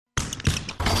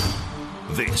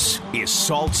This is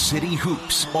Salt City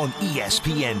Hoops on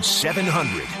ESPN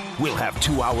 700. We'll have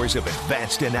 2 hours of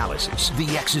advanced analysis,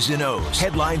 the X's and O's,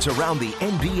 headlines around the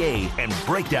NBA, and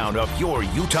breakdown of your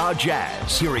Utah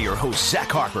Jazz. Here are your hosts, Zach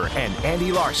Harper and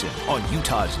Andy Larson on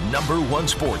Utah's #1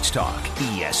 sports talk,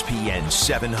 ESPN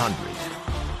 700.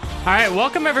 All right,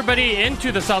 welcome everybody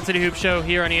into the Salt City Hoops Show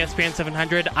here on ESPN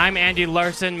 700. I'm Andy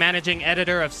Larson, managing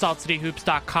editor of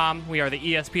SaltCityHoops.com. We are the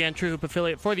ESPN True Hoop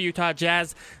affiliate for the Utah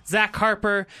Jazz. Zach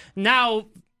Harper, now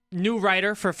new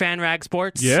writer for FanRag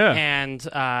Sports, and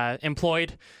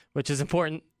employed, which is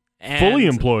important. And fully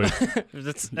employed.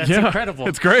 that's incredible.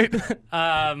 It's great.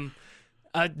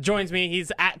 Joins me.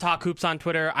 He's at Talk Hoops on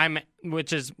Twitter.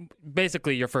 Which is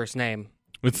basically your first name.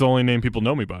 It's the only name people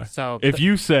know me by. So if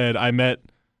you said I met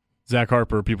Zach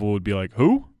Harper, people would be like,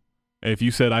 who? And if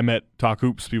you said I met Talk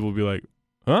Hoops, people would be like,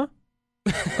 huh?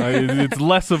 It's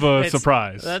less of a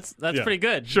surprise. That's pretty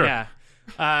good. Sure.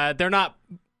 Yeah. They're not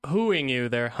hooing you,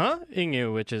 they're huh-ing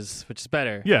you, which is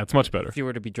better. Yeah, it's much better. If you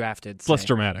were to be drafted. It's less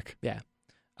dramatic. Yeah.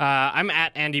 I'm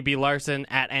at Andy B. Larson,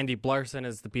 at Andy Blarson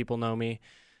as the people know me.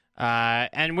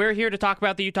 And we're here to talk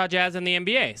about the Utah Jazz and the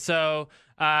NBA. So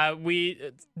we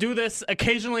do this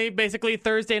occasionally, basically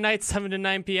Thursday nights, 7 to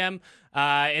 9 p.m.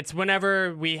 It's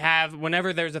whenever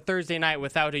there's a Thursday night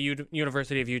without a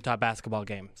University of Utah basketball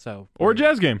game. Or a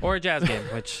Jazz game. Or a Jazz game,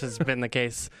 which has been the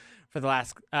case for the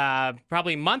last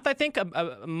probably month. I think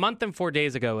a month and 4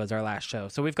 days ago was our last show.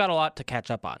 So we've got a lot to catch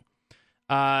up on.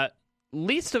 Not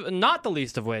the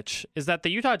least of which is that the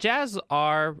Utah Jazz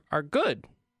are good.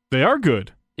 They are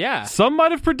good. Yeah. Some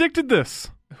might have predicted this.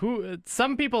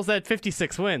 Some people said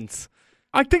 56 wins.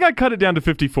 I think I cut it down to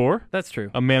 54. That's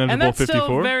true. A manageable 54. And that's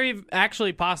still very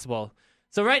actually possible.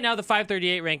 So right now the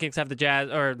 538 rankings have the Jazz,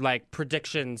 or like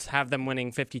predictions have them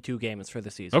winning 52 games for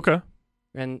the season. Okay.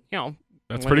 And,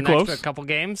 that's pretty close. A couple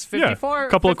games, 54. Yeah, a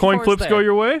couple of coin flips go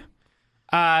your way.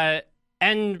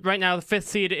 And right now the 5th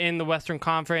seed in the Western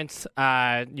Conference,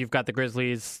 you've got the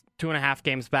Grizzlies 2.5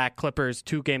 games back, Clippers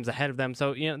 2 games ahead of them.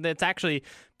 So, it's actually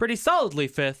pretty solidly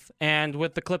 5th. And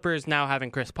with the Clippers now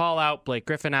having Chris Paul out, Blake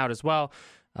Griffin out as well,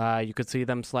 you could see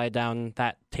them slide down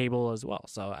that table as well.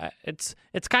 So it's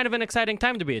kind of an exciting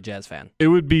time to be a Jazz fan. It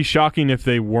would be shocking if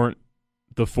they weren't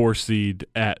the 4th seed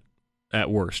at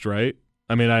worst, right?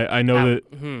 I mean, I know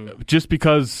that just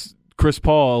because Chris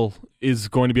Paul is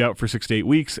going to be out for 6 to 8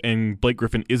 weeks and Blake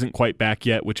Griffin isn't quite back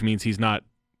yet, which means he's not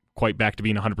quite back to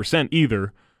being 100%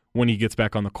 either when he gets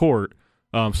back on the court.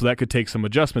 So that could take some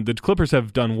adjustment. The Clippers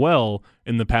have done well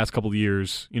in the past couple of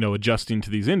years, adjusting to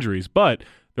these injuries, but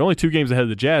they're only 2 games ahead of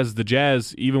the Jazz. The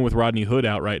Jazz, even with Rodney Hood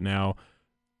out right now,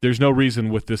 there's no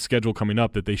reason with this schedule coming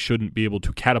up that they shouldn't be able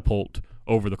to catapult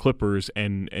over the Clippers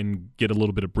and get a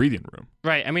little bit of breathing room.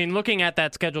 Right. I mean, looking at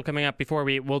that schedule coming up before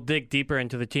we'll dig deeper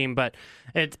into the team, but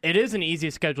it is an easy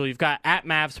schedule. You've got at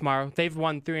Mavs tomorrow. They've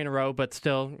won 3 in a row, but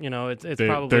still, it's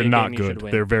probably they're a game not you good. should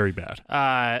win. They're very bad.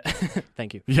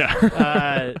 Thank you.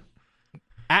 Yeah.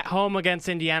 At home against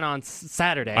Indiana on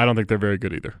Saturday. I don't think they're very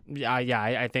good either. Yeah.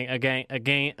 I think a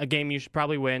game you should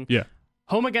probably win. Yeah.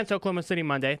 Home against Oklahoma City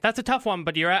Monday. That's a tough one,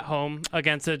 but you're at home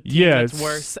against a team that's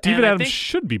worse. Steven Adams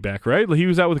should be back, right? He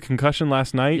was out with a concussion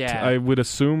last night. Yeah. I would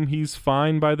assume he's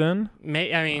fine by then.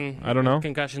 I don't know.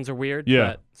 Concussions are weird.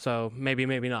 Yeah. So maybe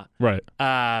not. Right.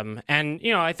 And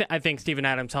I think Steven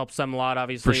Adams helps them a lot,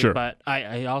 obviously. For sure. But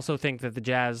I also think that the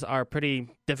Jazz are a pretty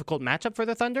difficult matchup for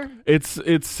the Thunder.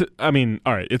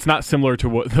 All right. It's not similar to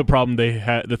what the problem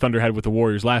the Thunder had with the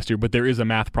Warriors last year, but there is a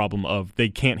math problem of they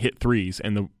can't hit threes,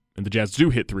 and the Jazz do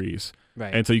hit threes.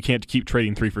 Right. And so you can't keep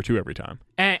trading 3 for 2 every time.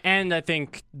 And I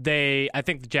think the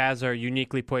Jazz are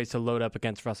uniquely poised to load up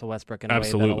against Russell Westbrook in a way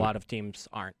that a lot of teams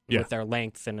aren't, with their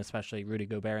length and especially Rudy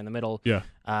Gobert in the middle,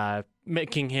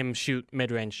 making him shoot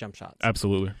mid-range jump shots.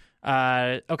 Absolutely.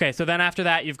 Okay, so then after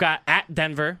that, you've got at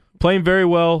Denver. Playing very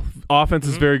well. Offense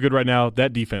is very good right now.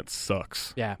 That defense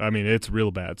sucks. Yeah. I mean, it's real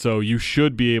bad. So you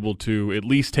should be able to at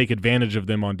least take advantage of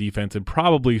them on defense and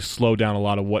probably slow down a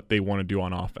lot of what they want to do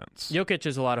on offense. Jokic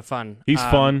is a lot of fun. He's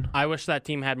fun. I wish that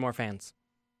team had more fans.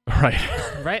 Right.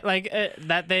 Right? Like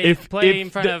that they play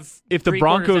in front of empty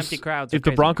crowds. If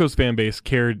the Broncos fan base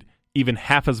cared even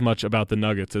half as much about the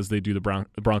Nuggets as they do the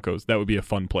Broncos, that would be a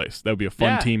fun place. That would be a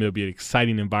fun team. It would be an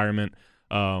exciting environment.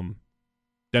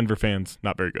 Denver fans,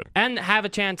 not very good. And have a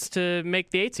chance to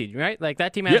make the 8 seed, right? Like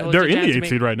that team has a they're in chance the 8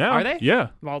 seed right now. Are they? Yeah.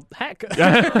 Well, heck.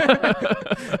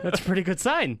 That's a pretty good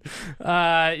sign.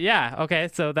 Okay,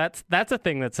 so that's a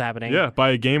thing that's happening. Yeah, by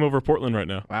a game over Portland right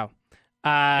now. Wow.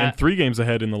 And 3 games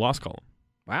ahead in the loss column.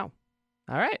 Wow.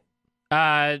 All right.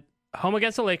 Home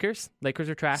against the Lakers. Lakers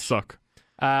are trash. Suck.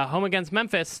 Home against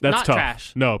Memphis. That's not tough.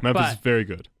 Trash. No, Memphis is very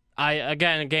good. a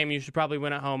game you should probably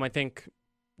win at home. I think,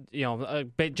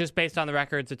 just based on the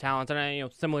records, the talent,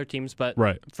 and similar teams, but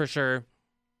for sure,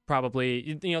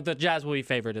 probably the Jazz will be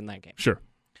favored in that game. Sure.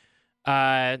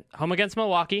 Home against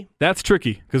Milwaukee. That's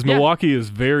tricky because Milwaukee is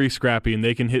very scrappy and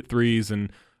they can hit threes,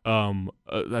 and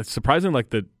that's surprisingly like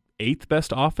the 8th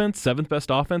best offense, 7th best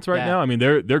offense right now. I mean,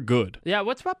 they're good. Yeah,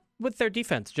 what's up with their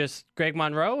defense? Just Greg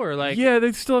Monroe or like? Yeah,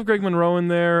 they still have Greg Monroe in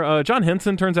there. John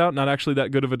Henson turns out not actually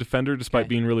that good of a defender despite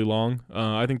being really long.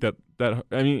 I think and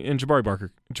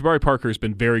Jabari Parker has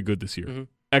been very good this year. Mm-hmm.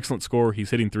 Excellent scorer.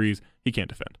 He's hitting threes. He can't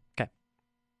defend. Okay.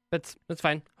 That's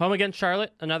fine. Home against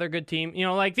Charlotte, another good team.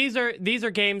 These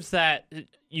are games that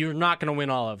you're not going to win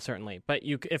all of, certainly. But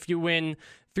if you win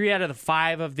 3 out of the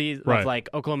 5 of these, of like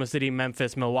Oklahoma City,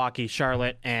 Memphis, Milwaukee,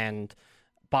 Charlotte, and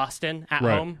Boston at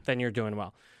home, then you're doing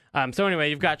well. So anyway,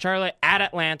 you've got Charlotte at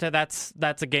Atlanta. That's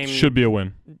a game. Should be a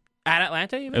win. At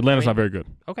Atlanta, even? Atlanta's not very good.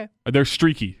 Okay. They're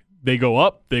streaky. They go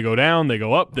up, they go down, they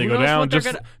go up, they go down,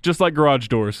 just like garage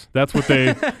doors. That's what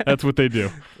they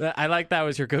do. I like that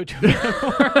was your go-to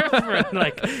for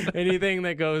like anything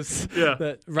that goes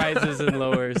that rises and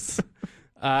lowers.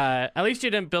 At least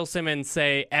you didn't Bill Simmons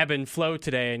say ebb and flow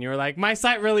today, and you were like, my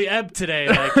site really ebbed today.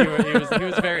 Like he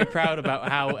was very proud about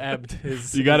how ebbed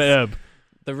his. You got to ebb.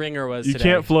 The ringer was. You today.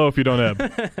 can't flow if you don't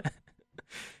ebb.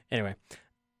 Anyway.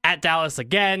 At Dallas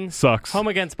again. Sucks. Home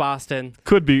against Boston.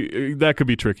 Could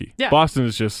be tricky. Yeah. Boston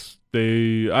is just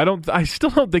I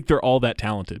still don't think they're all that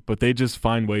talented, but they just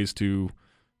find ways to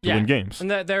win games.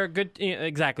 And they're a good,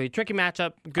 exactly. Tricky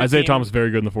matchup. Good Isaiah team. Thomas very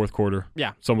good in the fourth quarter.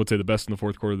 Yeah. Some would say the best in the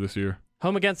fourth quarter this year.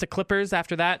 Home against the Clippers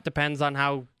after that depends on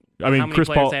how many Chris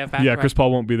players Paul. they have back. Yeah, Chris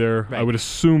Paul won't be there. Right. I would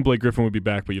assume Blake Griffin would be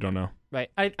back, but you don't know. Right.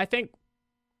 I think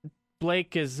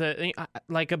Blake is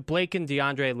like a Blake and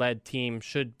DeAndre led team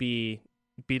should be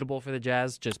beatable for the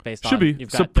Jazz just based on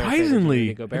you've got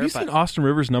surprisingly. Have you seen Austin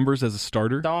Rivers' numbers as a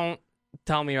starter? Don't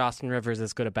tell me Austin Rivers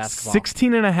is good at basketball.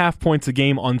 16.5 points a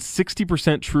game on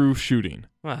 60% true shooting.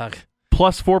 Ugh.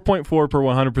 Plus 4.4 per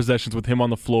 100 possessions with him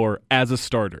on the floor as a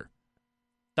starter.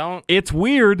 It's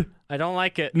weird. I don't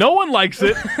like it. No one likes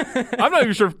it. I'm not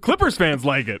even sure if Clippers fans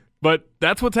like it, but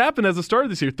that's what's happened as a starter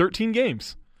this year. 13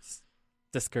 games.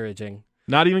 Discouraging.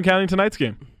 Not even counting tonight's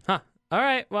game. Huh. All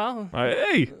right, well,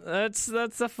 hey, that's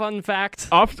a fun fact.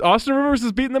 Austin Rivers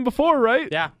has beaten them before, right?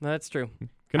 Yeah, that's true.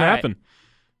 Can happen. Right.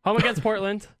 Home against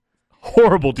Portland.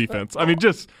 Horrible defense. I mean,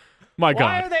 just my God.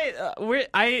 Why are they?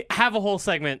 I have a whole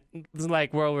segment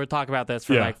like where we'll talk about this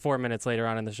for like 4 minutes later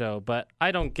on in the show, but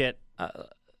I don't get.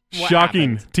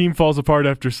 Shocking. Happened. Team falls apart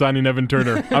after signing Evan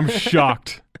Turner. I'm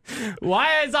shocked.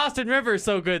 Why is Austin Rivers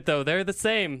so good though? They're the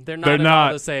same. They're not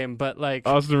all the same, but like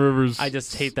Austin Rivers. I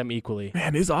just hate them equally.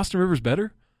 Man, is Austin Rivers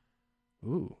better?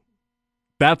 Ooh.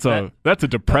 That's a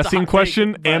depressing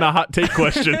question and a hot take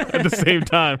question at the same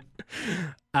time.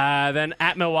 Then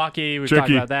at Milwaukee, we've talked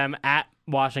about them. At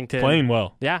Washington. Playing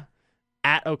well. Yeah.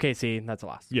 At OKC, that's a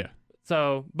loss. Yeah.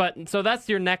 So that's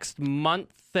your next month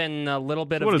and a little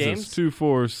bit of games. What is this? 2,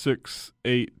 4, 6,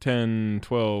 8, 10,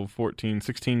 12, 14,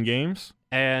 16 games?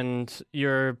 And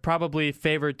you're probably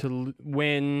favored to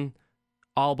win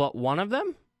all but one of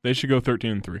them? They should go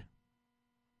 13-3.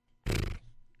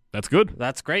 That's good.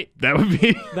 That's great. That would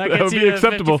be that gets you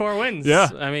acceptable. 54 wins. Yeah.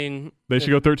 I mean, they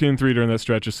should go 13-3 during that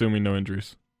stretch, assuming no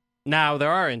injuries. Now there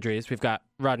are injuries. We've got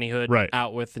Rodney Hood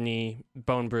out with the knee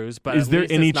bone bruise, but is there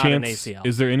any not chance? An ACL.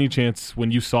 Is there any chance when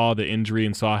you saw the injury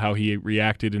and saw how he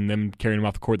reacted and them carrying him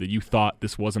off the court that you thought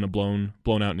this wasn't a blown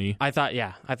out knee? I thought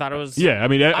it was. Yeah, I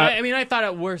mean, I thought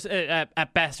at worst,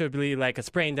 at best, it would be like a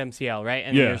sprained MCL, right?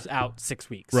 And you're out 6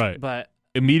 weeks, right? But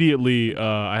immediately,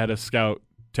 I had a scout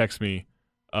text me.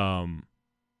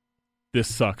 This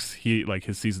sucks.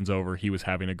 His season's over. He was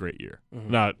having a great year.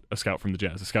 Mm-hmm. Not a scout from the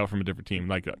Jazz, a scout from a different team,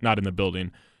 like not in the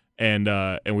building. And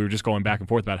we were just going back and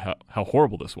forth about how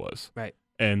horrible this was. Right.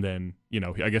 And then,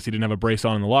 I guess he didn't have a brace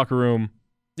on in the locker room.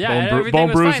 Yeah,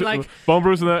 everything was fine. Bone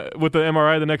bruise with the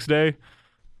MRI the next day.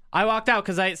 I walked out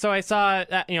because I saw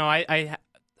I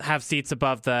have seats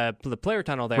above the player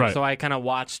tunnel there, so I kind of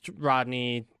watched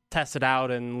Rodney test it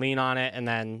out and lean on it, and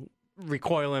then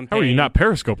recoil in pain. How are you not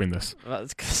periscoping this?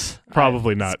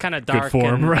 Probably not. It's kind of dark. Good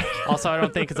form, right? Also, I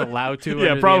don't think it's allowed to.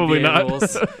 Yeah, probably not.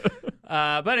 Rules.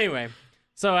 But anyway,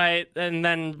 and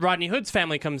then Rodney Hood's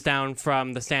family comes down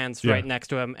from the stands right next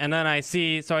to him, and then I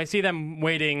see them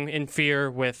waiting in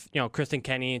fear with Kristen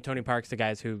Kenny and Tony Parks, the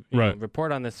guys who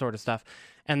report on this sort of stuff,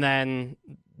 and then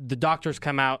the doctors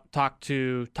come out, talk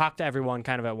to everyone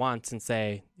kind of at once, and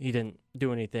say he didn't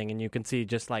do anything, and you can see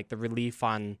just like the relief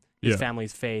on his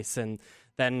family's face, and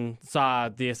then saw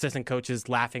the assistant coaches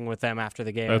laughing with them after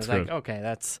the game. That's I was good. like, okay,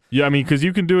 that's... Yeah, I mean, because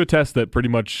you can do a test that pretty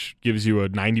much gives you a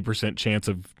 90% chance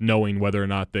of knowing whether or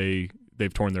not they've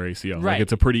torn their ACL. Right. Like,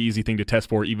 it's a pretty easy thing to test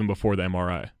for even before the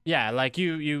MRI. Yeah, like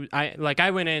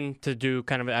I went in to do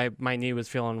kind of, my knee was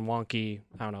feeling wonky,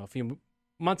 I don't know, a few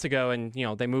months ago, and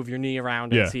they move your knee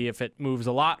around and see if it moves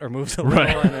a lot or moves a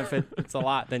little, and if it's a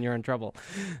lot, then you're in trouble.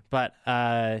 But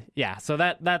so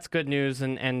that's good news,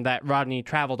 and that Rodney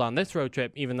traveled on this road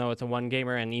trip, even though it's a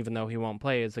one-gamer, and even though he won't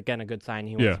play, is again a good sign.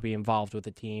 He wants to be involved with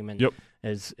the team, and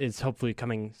is hopefully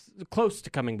coming close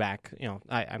to coming back.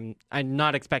 I'm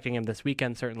not expecting him this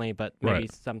weekend certainly, but maybe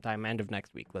sometime end of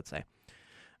next week, let's say.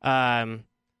 All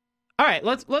right,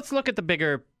 let's look at the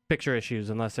bigger picture issues,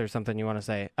 unless there's something you want to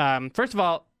say. First of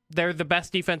all, they're the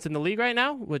best defense in the league right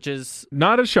now, which is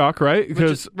not a shock, right?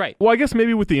 Because right. Well, I guess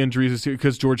maybe with the injuries,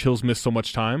 because George Hill's missed so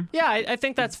much time. Yeah, I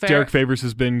think that's fair. Derek Favors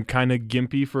has been kind of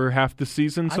gimpy for half the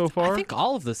season so far. I think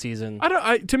all of the season.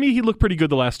 To me, he looked pretty good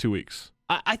the last 2 weeks.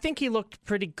 I think he looked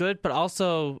pretty good, but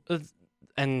also,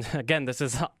 and again, this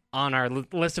is on our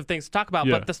list of things to talk about.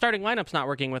 But the starting lineup's not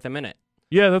working with him in it.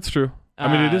 Yeah, that's true. I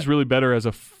mean, it is really better as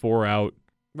a 4-out.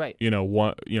 Right.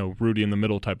 Rudy in the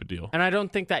middle type of deal. And I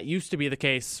don't think that used to be the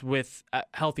case with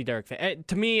healthy Derek Favors.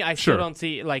 To me, I still don't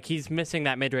see, like, he's missing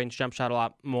that mid-range jump shot a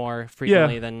lot more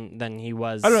frequently than he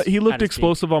was. I don't know. He looked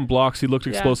explosive on blocks. He looked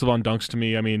explosive on dunks to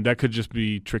me. I mean, that could just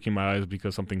be tricking my eyes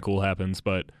because something cool happens.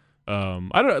 But I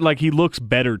don't know. Like, he looks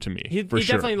better to me. He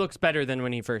definitely looks better than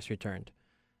when he first returned.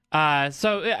 And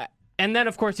then,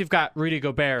 of course, you've got Rudy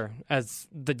Gobert as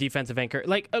the defensive anchor.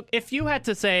 Like, if you had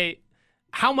to say,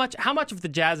 how much of the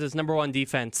Jazz's number one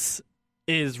defense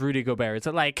is Rudy Gobert? Is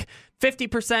it like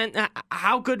 50%?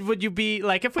 How good would you be?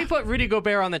 Like, if we put Rudy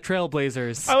Gobert on the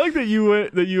Trailblazers. I like that you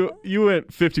went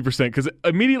 50%, because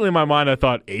immediately in my mind I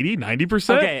thought 80,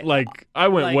 90%. Okay. Like, I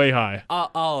went way high.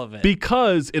 All of it.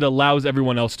 Because it allows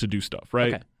everyone else to do stuff,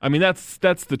 right? Okay. I mean, that's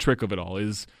the trick of it all,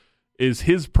 is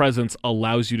his presence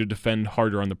allows you to defend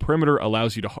harder on the perimeter,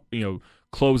 allows you to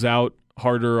close out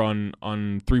harder on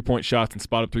 3-point shots and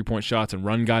spot up 3-point shots and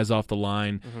run guys off the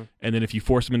line. Mm-hmm. And then if you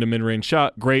force them into mid-range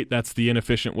shot, great. That's the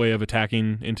inefficient way of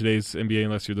attacking in today's NBA,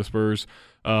 unless you're the Spurs.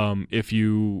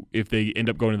 If they end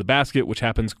up going to the basket, which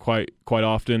happens quite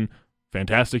often,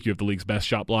 fantastic. You have the league's best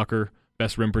shot blocker,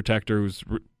 best rim protector, who's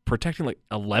protecting like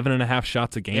 11.5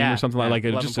 shots a game or something like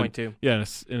it. 11.2.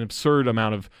 It's an absurd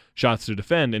amount of shots to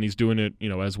defend, and he's doing it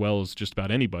as well as just about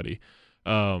anybody.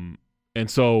 And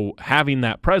so having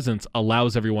that presence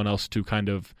allows everyone else to kind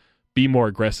of be more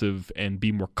aggressive and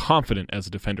be more confident as a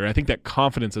defender. And I think that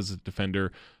confidence as a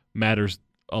defender matters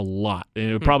a lot,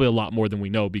 and probably a lot more than we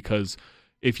know, because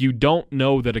if you don't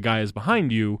know that a guy is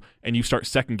behind you and you start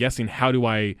second guessing, how do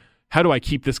I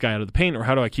keep this guy out of the paint, or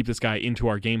how do I keep this guy into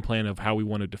our game plan of how we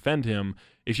want to defend him?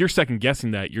 If you're second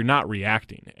guessing that, you're not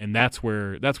reacting, and that's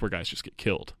where guys just get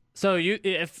killed. So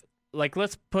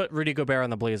let's put Rudy Gobert on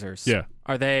the Blazers. Yeah.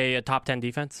 Are they a top 10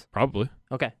 defense? Probably.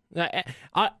 Okay.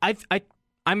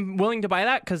 I'm willing to buy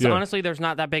that, because honestly, there's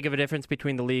not that big of a difference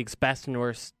between the league's best and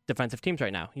worst defensive teams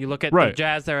right now. You look at the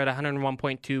Jazz, they're at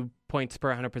 101.2 points per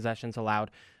 100 possessions allowed.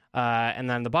 And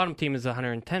then the bottom team is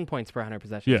 110 points per 100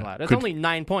 possessions allowed. It's only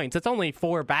 9 points. It's only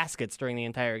 4 baskets during the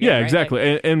entire game. Yeah, right?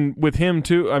 exactly. And with him,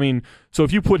 too, I mean, so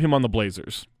if you put him on the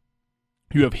Blazers,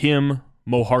 you have him,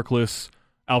 Mo Harkless,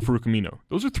 Al-Farouq Amino.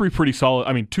 Those are 3 pretty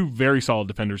solid, 2 very solid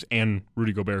defenders, and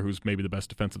Rudy Gobert, who's maybe the best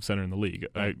defensive center in the league.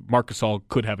 Marc Gasol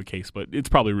could have a case, but it's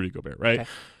probably Rudy Gobert, right?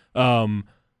 Okay.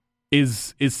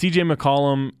 Is CJ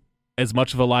McCollum as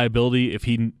much of a liability if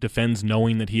he defends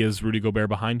knowing that he has Rudy Gobert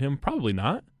behind him? Probably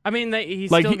not. I mean, he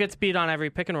still gets beat on every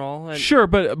pick and roll. Sure,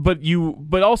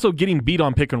 but also getting beat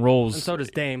on pick and rolls. And so does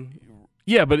Dame.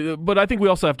 Yeah, but I think we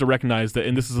also have to recognize that,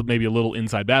 and this is maybe a little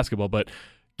inside basketball, but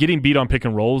getting beat on pick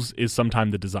and rolls is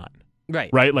sometimes the design.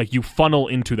 Right? Like, you funnel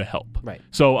into the help. Right.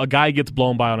 So a guy gets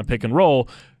blown by on a pick and roll,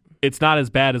 it's not as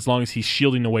bad as long as he's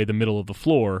shielding away the middle of the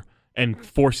floor and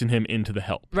forcing him into the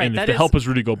help. Right. And if the help is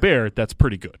Rudy Gobert, that's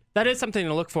pretty good. That is something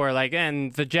to look for.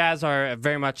 And the Jazz are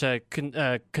very much a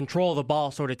control the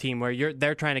ball sort of team, where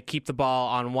they're trying to keep the ball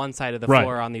on one side of the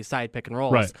floor on these side pick and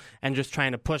rolls, and just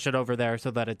trying to push it over there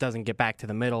so that it doesn't get back to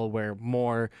the middle, where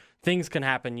more things can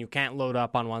happen. You can't load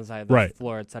up on one side of the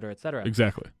floor, et cetera, et cetera.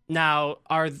 Exactly. Now,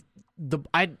 are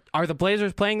the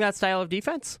Blazers playing that style of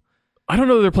defense? I don't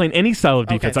know that they're playing any style of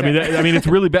defense. Okay, I mean, it's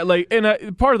really bad.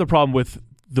 And part of the problem with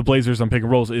the Blazers on pick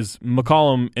and rolls is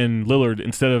McCollum and Lillard,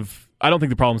 I don't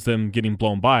think the problem is them getting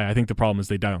blown by. I think the problem is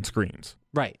they die on screens.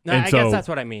 Right. No, I guess that's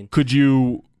what I mean. Could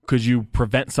you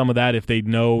prevent some of that if they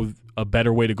know a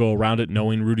better way to go around it,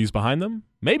 knowing Rudy's behind them?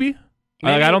 Maybe.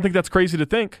 I don't think that's crazy to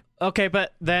think. okay,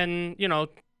 but then,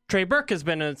 Trey Burke has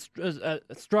been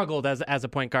struggled as a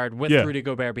point guard with Rudy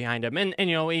Gobert behind him. And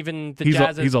even the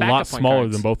Jazz's he's a lot backup point smaller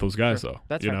guards. than both those guys, Sure. though.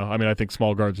 That's right. I mean, I think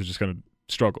small guards are just going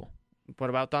to struggle. What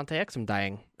about Dante Exum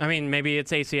dying? I mean, maybe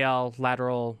it's ACL,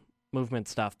 lateral movement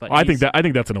stuff, but I think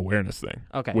that's an awareness thing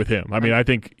with him. I mean, I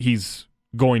think he's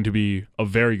going to be a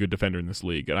very good defender in this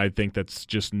league, and I think that's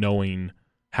just knowing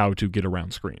how to get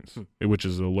around screens, which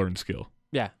is a learned skill.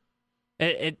 Yeah.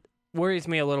 It worries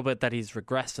me a little bit that he's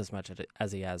regressed as much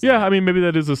as he has. Yeah, I mean, maybe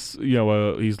that is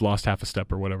he's lost half a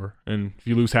step or whatever. And if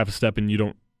you lose half a step and you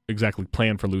don't exactly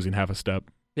plan for losing half a step,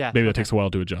 maybe that takes a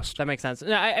while to adjust. That makes sense.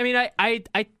 I mean,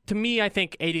 to me, I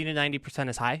think 80 to 90%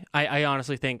 is high. I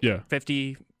honestly think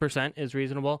 50% is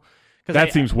reasonable.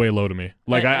 That seems way low to me.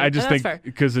 Like I just think fair.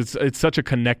 Because it's such a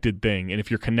connected thing, and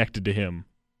if you're connected to him,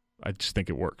 I just think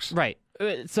it works. Right.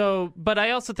 So, but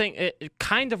I also think it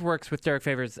kind of works with Derek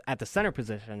Favors at the center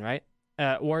position, right?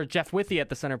 Or Jeff Withey at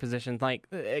the center position. Like,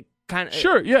 it kind of.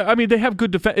 Sure, yeah. I mean, they have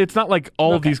good defense. It's not like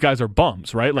all of these guys are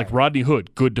bums, right? Like Rodney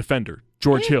Hood, good defender.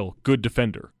 George Hill, good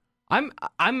defender.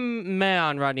 I'm meh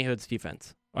on Rodney Hood's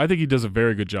defense. I think he does a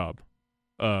very good job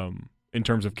in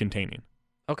terms of containing.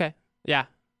 Okay. Yeah.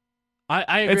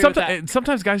 I agree with that. And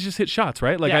sometimes guys just hit shots,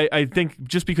 right? Like I think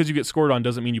just because you get scored on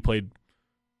doesn't mean you played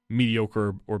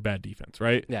mediocre or bad defense,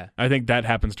 right? Yeah. I think that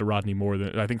happens to Rodney more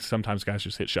than I think sometimes guys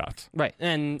just hit shots. Right.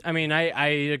 And I mean, I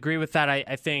agree with that.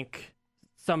 I think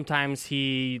sometimes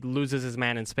he loses his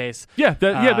man in space. Yeah,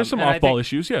 there's some off-ball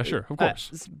issues. Yeah, sure, of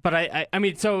course. But I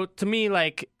mean, so to me,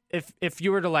 like, if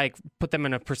you were to like put them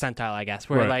in a percentile, I guess,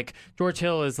 where like George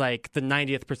Hill is like the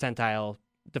 90th percentile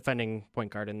defending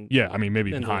point guard, and I mean maybe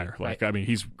even higher. Like I mean,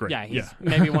 he's great. Yeah, he's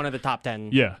maybe one of the top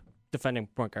 10. Defending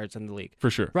point guards in the league. For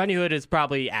sure. Rodney Hood is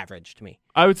probably average to me.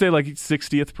 I would say like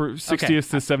 60th to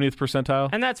 70th percentile.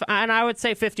 And I would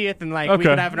say 50th, and like we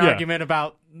could have an argument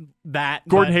about that.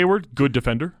 Gordon Hayward, good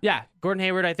defender. Yeah. Gordon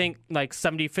Hayward, I think like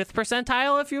 75th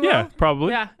percentile, if you will. Yeah,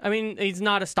 probably. Yeah. I mean, he's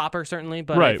not a stopper, certainly,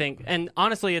 but I think, and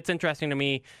honestly, it's interesting to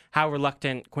me how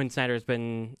reluctant Quinn Snyder has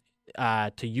been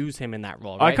to use him in that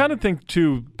role. Right? I kind of think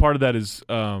too, part of that is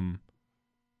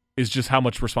just how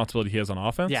much responsibility he has on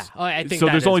offense. Yeah, I think so.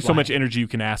 There's only so much energy you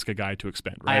can ask a guy to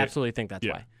expend. Right? I absolutely think that's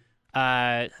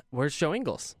why. Where's Joe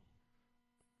Ingles?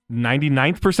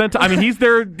 99th percentile. I mean, he's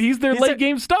their late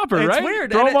game stopper, right? It's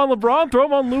weird. Throw him on LeBron. Throw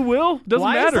him on Lou Will. Doesn't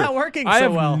matter. Why is that working I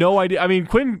so well? I have no idea. I mean,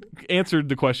 Quinn answered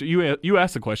the question. You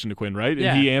asked the question to Quinn, right?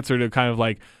 And he answered it kind of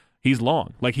like he's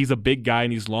long. Like he's a big guy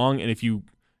and he's long. And if you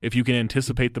can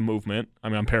anticipate the movement, I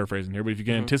mean, I'm paraphrasing here, but if you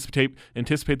can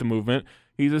anticipate the movement,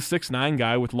 he's a 6'9"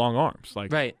 guy with long arms.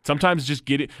 Like sometimes just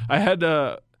get it. I had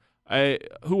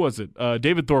who was it?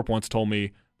 David Thorpe once told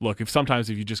me, look, if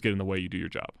you just get in the way, you do your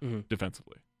job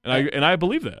defensively. And I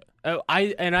believe that.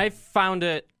 I found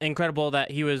it incredible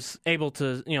that he was able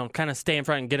to, kind of stay in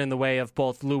front and get in the way of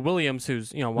both Lou Williams,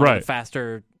 who's, one of the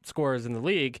faster scorers in the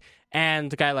league,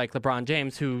 and a guy like LeBron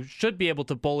James, who should be able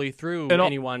to bully through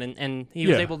anyone, and he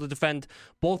was able to defend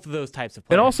both of those types of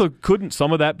players. And also, couldn't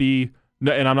some of that be,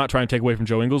 and I'm not trying to take away from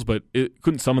Joe Ingles, but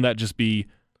couldn't some of that just be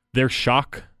their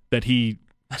shock that he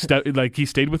he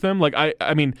stayed with them? Like,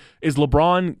 I mean, is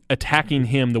LeBron attacking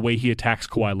him the way he attacks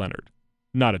Kawhi Leonard?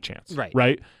 Not a chance.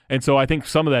 Right? And so I think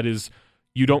some of that is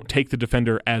you don't take the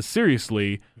defender as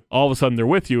seriously. All of a sudden they're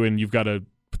with you and you've got to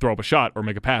throw up a shot or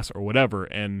make a pass or whatever,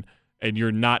 and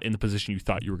you're not in the position you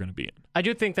thought you were going to be in. I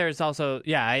do think there's also,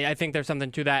 I think there's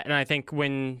something to that. And I think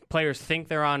when players think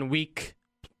they're on weak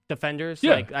defenders,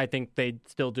 like I think they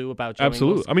still do about Joe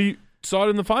Ingles. I mean, you saw it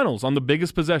in the finals on the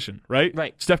biggest possession, right?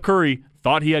 Right. Steph Curry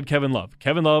thought he had Kevin Love.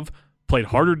 Kevin Love played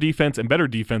harder defense and better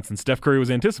defense than Steph Curry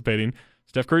was anticipating.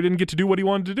 Steph Curry didn't get to do what he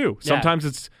wanted to do. Sometimes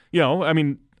it's, I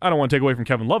mean, I don't want to take away from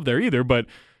Kevin Love there either, but,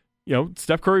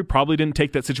 Steph Curry probably didn't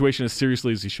take that situation as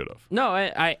seriously as he should have. No,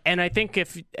 I think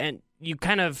and you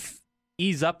kind of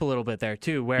ease up a little bit there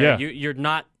too, where you're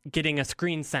not getting a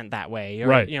screen sent that way.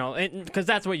 Right. Because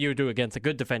that's what you do against a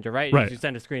good defender, right? You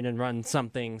send a screen and run some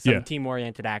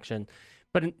team-oriented action.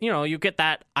 But, you get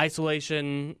that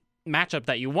isolation matchup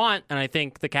that you want, and I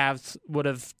think the Cavs would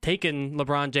have taken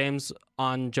LeBron James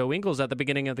on Joe Ingles at the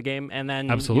beginning of the game, and then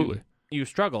absolutely you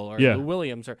struggle, or Lou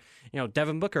Williams, or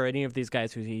Devin Booker, any of these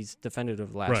guys who he's defended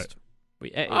over the last.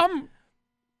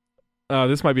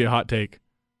 This might be a hot take.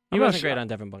 He wasn't great on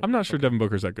Devin Booker. I'm not sure Devin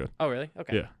Booker's that good. Oh, really?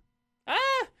 Okay. Yeah.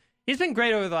 He's been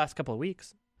great over the last couple of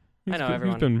weeks. He's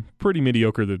been pretty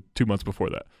mediocre the 2 months before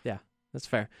that. Yeah, that's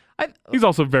fair. He's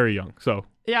also very young, so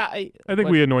I think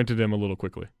we anointed him a little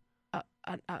quickly.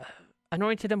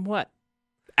 Anointed him what?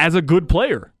 As a good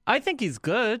player. I think he's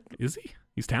good. Is he?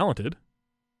 He's talented.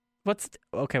 He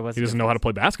doesn't know how to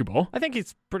play basketball. I think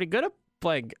he's pretty good at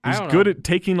like He's I don't good know. at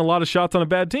taking a lot of shots on a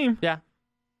bad team. Yeah.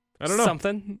 I don't know.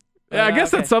 Something. Yeah, I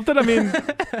guess okay. that's something. I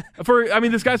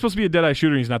mean, this guy's supposed to be a dead-eye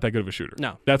shooter, and he's not that good of a shooter.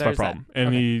 No, That's my there's problem. that.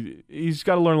 And Okay. he's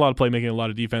got to learn a lot of playmaking, a lot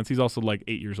of defense. He's also like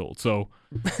 8 years old, so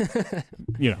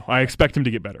I expect him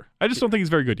to get better. I just don't think he's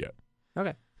very good yet.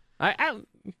 Okay. I'm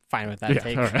fine with that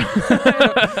take. All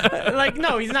right. Like,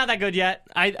 no, he's not that good yet.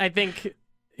 I think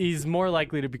he's more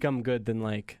likely to become good than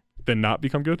like. Then not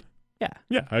become good? Yeah.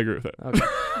 Yeah, I agree with that. Okay.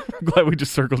 I'm glad we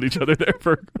just circled each other there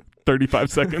for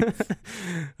 35 seconds.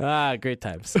 Great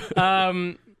times.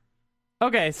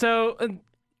 Okay, so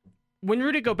when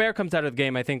Rudy Gobert comes out of the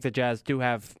game, I think the Jazz do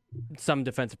have some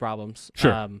defensive problems.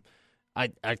 Sure.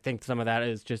 I think some of that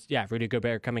is just, Rudy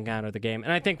Gobert coming out of the game.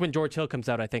 And I think when George Hill comes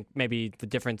out, I think maybe the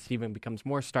difference even becomes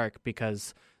more stark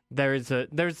because there's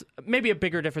maybe a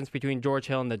bigger difference between George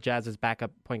Hill and the Jazz's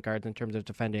backup point guards in terms of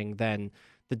defending than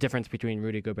the difference between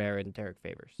Rudy Gobert and Derek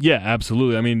Favors. Yeah,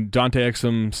 absolutely. I mean, Dante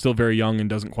Exum still very young and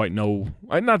doesn't quite know.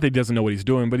 Not that he doesn't know what he's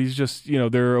doing, but he's just,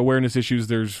 there are awareness issues.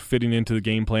 There's fitting into the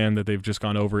game plan that they've just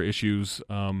gone over issues.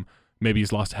 Maybe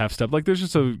he's lost a half step. Like there's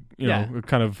just a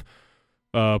kind of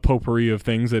potpourri of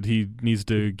things that he needs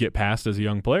to get past as a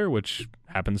young player, which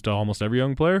happens to almost every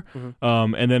young player.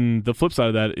 Mm-hmm. And then the flip side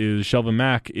of that is Shelvin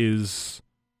Mack is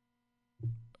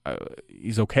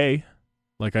he's okay.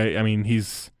 Like I mean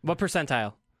he's what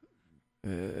percentile?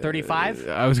 35?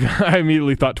 I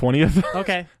immediately thought 20th.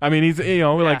 Okay. I mean he's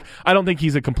like I don't think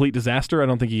he's a complete disaster. I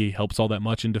don't think he helps all that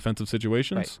much in defensive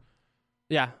situations. Right.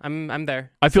 Yeah, I'm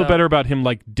there. I feel better about him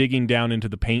like digging down into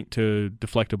the paint to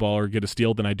deflect a ball or get a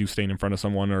steal than I do staying in front of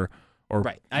someone or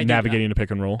navigating a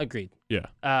pick and roll. Agreed. Yeah.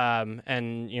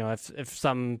 And if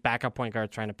some backup point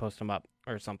guard's trying to post him up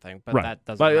or something, but right. that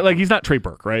doesn't like he's not Trey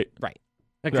Burke, right? Right.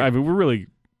 Agreed. I mean, we're really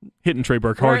hitting Trey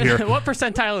Burke hard here. What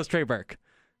percentile is Trey Burke?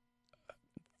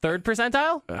 Third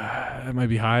percentile? That might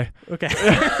be high. Okay.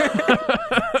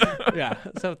 Yeah.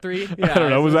 So 3. Yeah, I don't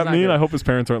know. Was that mean? Good. I hope his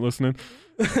parents aren't listening.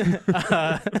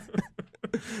 All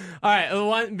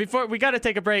right. Before we got to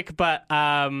take a break, but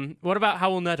what about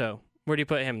Raul Neto? Where do you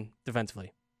put him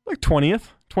defensively? Like 20th,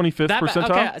 25th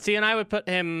percentile. Okay. See, and I would put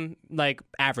him like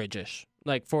average-ish,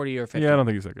 like 40 or 50. Yeah, I don't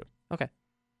think he's that good. Okay.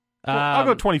 I'll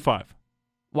go 25.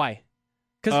 Why?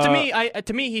 Because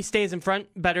to me, he stays in front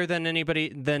better than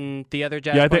the other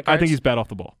Jazz. Yeah, I think he's bad off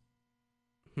the ball.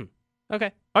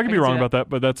 Okay. I could be wrong about that,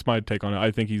 but that's my take on it.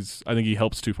 I think he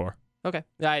helps too far. Okay.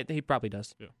 Yeah, he probably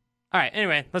does. Yeah. All right.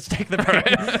 Anyway, let's take the break.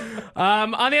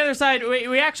 On the other side,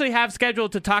 we actually have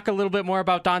scheduled to talk a little bit more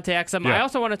about Dante Exum. Yeah. I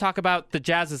also want to talk about the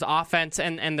Jazz's offense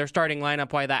and their starting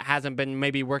lineup, why that hasn't been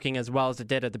maybe working as well as it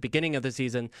did at the beginning of the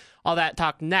season. All that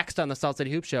talk next on the Salt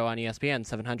City Hoop Show on ESPN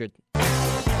 700.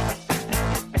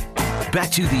 Back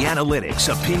to the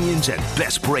analytics, opinions, and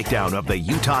best breakdown of the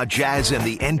Utah Jazz and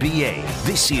the NBA.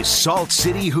 This is Salt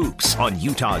City Hoops on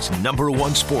Utah's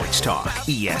 #1 sports talk,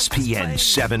 ESPN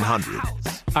 700.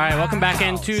 All right, welcome back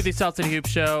into the Salt City Hoop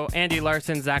Show. Andy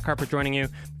Larson, Zach Harper joining you.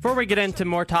 Before we get into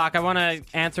more talk, I want to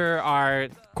answer our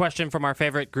question from our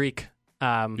favorite Greek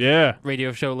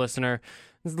radio show listener.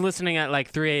 He's listening at like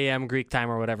 3 a.m. Greek time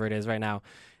or whatever it is right now.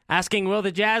 Asking, will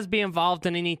the Jazz be involved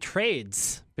in any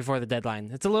trades before the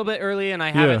deadline? It's a little bit early, and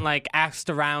I haven't asked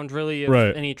around really if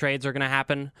any trades are going to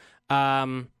happen. I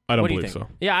don't believe so.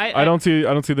 Yeah, I don't see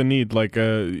the need. Like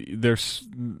there's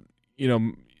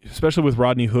especially with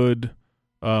Rodney Hood,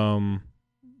 the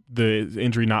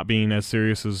injury not being as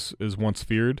serious as once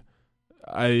feared.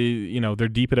 They're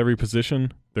deep at every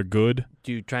position. They're good.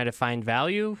 Do you try to find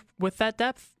value with that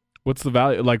depth? What's the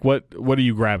value? Like what are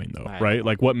you grabbing though? Right?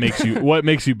 Like what makes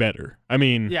you better? I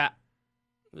mean, yeah,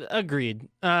 agreed.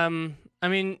 I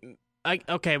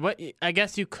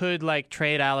guess you could like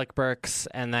trade Alec Burks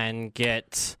and then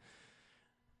get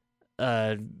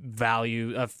a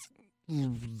value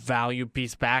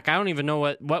piece back. I don't even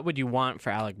know what would you want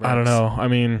for Alec Burks. I don't know. I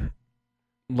mean,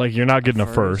 like you're not getting a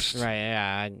first, right?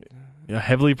 Yeah. A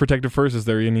heavily protected first. Is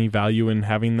there any value in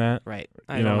having that? Right.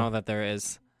 I don't know that there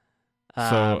is.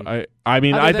 So I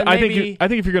think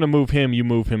if you're going to move him, you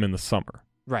move him in the summer.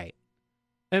 Right.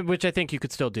 Which I think you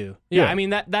could still do. Yeah. I mean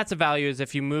that's a value is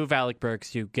if you move Alec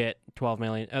Burks, you get $12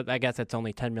 million. I guess it's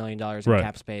only $10 million in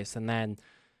cap space, and then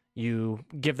you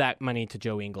give that money to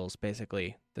Joe Ingles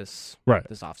basically this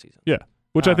offseason. Yeah.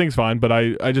 Which I think is fine, but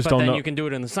I just don't know. But then you can do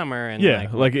it in the summer. And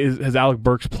has Alec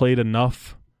Burks played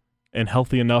enough and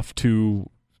healthy enough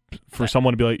for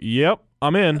someone to be like, yep,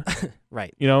 I'm in.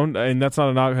 Right. And that's not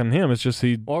a knock on him. It's just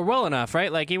or well enough,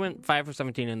 right? Like he went 5 for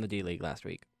 17 in the D League last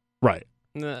week. Right.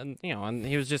 And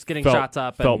he was just getting shots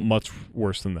up. Felt much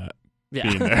worse than that. Yeah.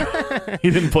 Being there. He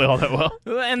didn't play all that well.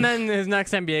 And then his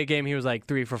next NBA game, he was like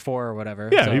 3 for 4 or whatever.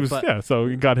 Yeah, he was. So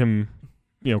you got him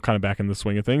kind of back in the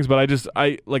swing of things. But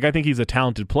I think he's a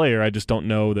talented player. I just don't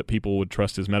know that people would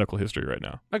trust his medical history right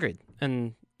now. Agreed.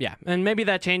 And yeah, and maybe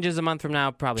that changes a month from now.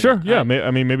 Probably sure. Not.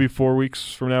 Yeah, maybe 4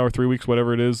 weeks from now or 3 weeks,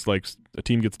 whatever it is. Like a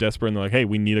team gets desperate and they're like, hey,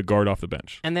 we need a guard off the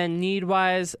bench. And then need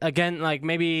wise, again, like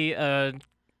maybe a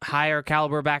higher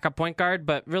caliber backup point guard,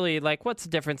 but really, like, what's the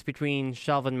difference between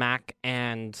Shelvin Mack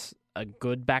and a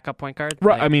good backup point guard?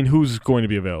 Right. Like, I mean, who's going to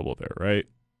be available there, right?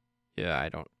 Yeah, I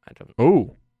don't.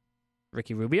 Oh,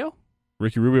 Ricky Rubio.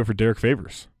 Ricky Rubio for Derek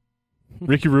Favors.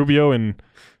 Ricky Rubio and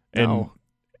No.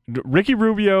 Ricky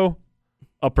Rubio,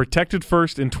 a protected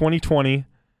first in 2020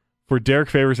 for Derek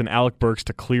Favors and Alec Burks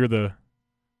to clear that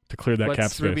What's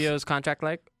cap space. Rubio's contract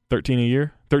like? 13 a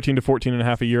year, 13 to 14 and a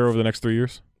half a year over the next 3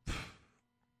 years.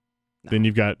 No. Then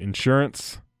you've got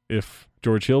insurance if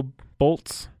George Hill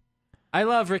bolts. I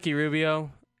love Ricky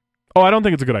Rubio, Oh, I don't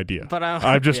think it's a good idea. but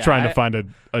I'm just trying to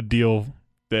find a deal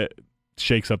that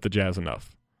shakes up the Jazz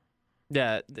enough.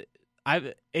 Yeah,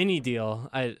 any deal.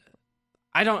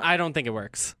 I don't think it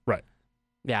works. Right.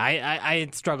 Yeah, I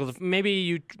struggled. Maybe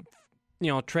you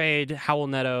trade Howell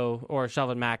Neto or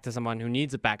Shelvin Mack to someone who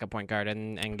needs a backup point guard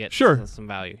and get Sure. some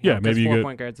value. Yeah, maybe you 4 get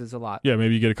point guards is a lot. Yeah,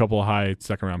 maybe you get a couple of high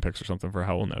second-round picks or something for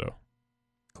Howell Neto.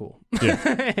 Cool.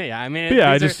 Yeah. Yeah, I mean,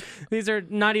 these are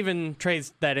not even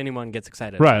trades that anyone gets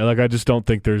excited about. Right, like I just don't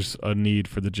think there's a need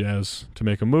for the Jazz to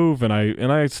make a move, and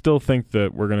I still think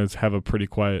that we're going to have a pretty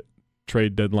quiet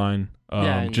trade deadline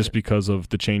just because of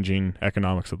the changing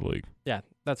economics of the league. Yeah,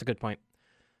 that's a good point.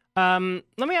 Let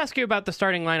me ask you about the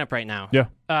starting lineup right now.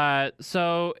 Yeah.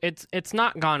 So it's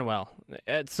not gone well.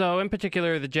 So in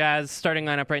particular, the Jazz starting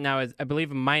lineup right now is, I believe,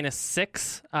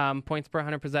 -6 points per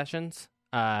 100 possessions.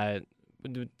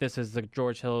 This is the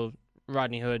George Hill,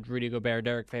 Rodney Hood, Rudy Gobert,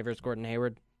 Derek Favors, Gordon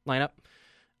Hayward lineup.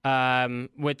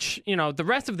 Which, the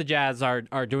rest of the Jazz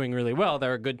are doing really well.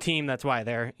 They're a good team. That's why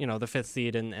they're, the 5th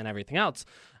seed and everything else.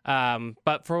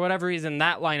 But for whatever reason,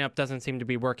 that lineup doesn't seem to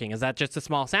be working. Is that just a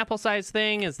small sample size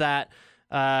thing? Is that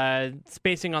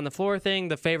spacing on the floor thing?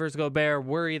 The Favors Gobert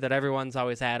worry that everyone's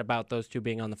always had about those two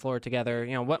being on the floor together.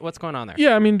 What's going on there?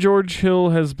 Yeah, I mean, George Hill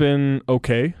has been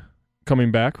okay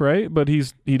coming back, right? But he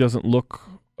doesn't look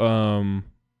I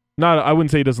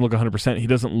wouldn't say he doesn't look 100%. He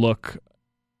doesn't look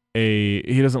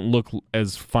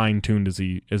as fine-tuned as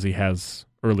he has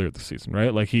earlier this season,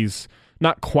 right? Like he's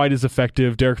not quite as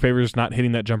effective. Derek Favors not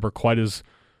hitting that jumper quite as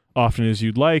often as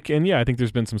you'd like. And yeah, I think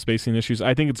there's been some spacing issues.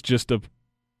 I think it's just a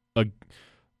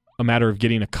matter of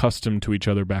getting accustomed to each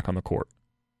other back on the court.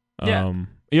 Yeah.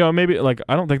 Maybe like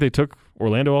I don't think they took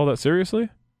Orlando all that seriously.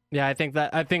 Yeah, I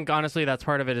think honestly that's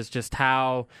part of it is just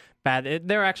how bad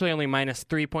they're actually only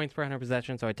 -3 points per 100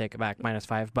 possessions, so I take it back,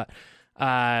 -5. But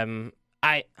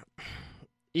I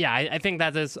think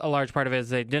that is a large part of it. Is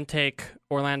they didn't take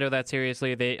Orlando that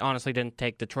seriously. They honestly didn't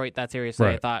take Detroit that seriously.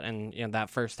 Right. I thought, and that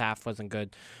first half wasn't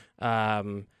good.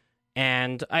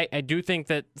 And I do think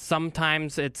that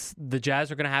sometimes the Jazz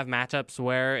are going to have matchups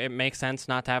where it makes sense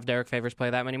not to have Derek Favors play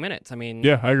that many minutes. I mean,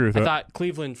 yeah, I agree with that. I thought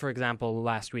Cleveland, for example,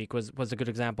 last week was a good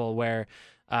example where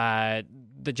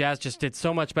the Jazz just did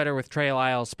so much better with Trey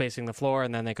Lyles spacing the floor,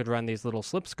 and then they could run these little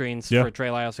slip screens for Trey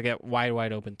Lyles to get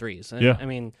wide open threes. And, I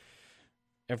mean,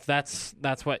 if that's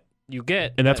what you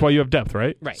get, and that's why you have depth,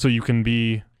 right? Right. So you can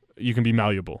be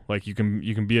malleable. Like you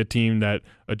can be a team that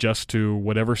adjusts to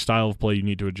whatever style of play you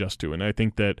need to adjust to. And I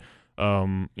think that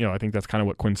I think that's kind of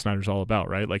what Quinn Snyder's all about,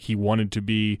 right? Like he wanted to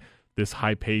be this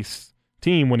high-paced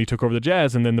team when he took over the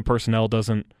Jazz, and then the personnel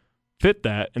doesn't fit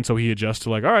that, and so he adjusts to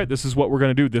like, all right, this is what we're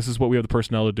going to do. This is what we have the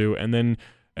personnel to do. And then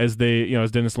as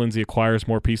as Dennis Lindsey acquires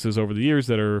more pieces over the years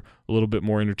that are a little bit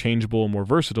more interchangeable and more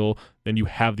versatile, then you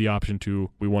have the option to,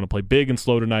 we want to play big and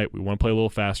slow tonight. We want to play a little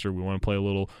faster. We want to play a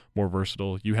little more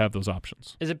versatile. You have those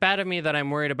options. Is it bad of me that I'm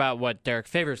worried about what Derek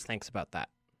Favors thinks about that?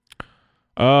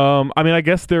 I mean, I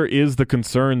guess there is the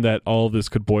concern that all of this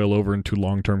could boil over into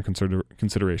long-term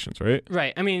considerations, right?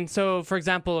 Right. I mean, so, for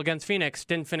example, against Phoenix,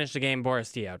 didn't finish the game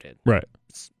Boris Diaw did. Right.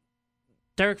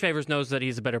 Derek Favors knows that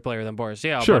he's a better player than Boris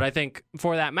Diaw, sure. But I think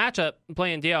for that matchup,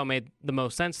 playing Diaw made the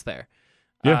most sense there.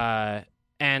 Yeah.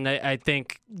 And I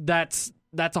think that's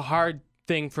a hard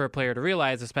thing for a player to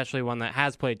realize, especially one that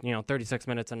has played 36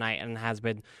 minutes a night and has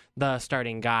been the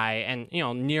starting guy and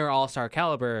near all-star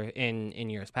caliber in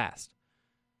years past.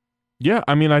 Yeah,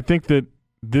 I mean, I think that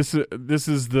this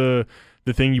is the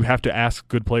thing you have to ask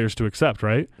good players to accept,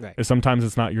 right? Right. Is sometimes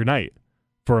it's not your night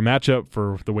for a matchup,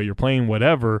 for the way you're playing,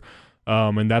 whatever,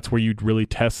 and that's where you'd really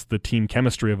test the team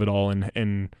chemistry of it all.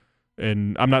 And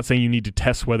I'm not saying you need to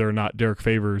test whether or not Derek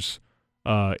Favors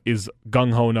is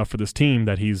gung-ho enough for this team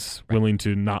that he's willing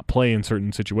to not play in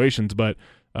certain situations, but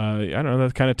I don't know,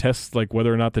 that kind of tests like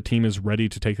whether or not the team is ready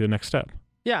to take the next step.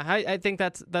 Yeah, I think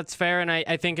that's fair, and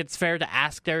I think it's fair to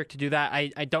ask Derek to do that.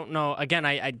 I don't know. Again,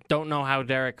 I don't know how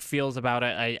Derek feels about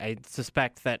it. I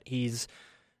suspect that he's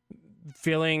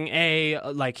feeling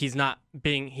like he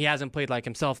hasn't played like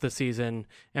himself this season,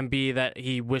 and B, that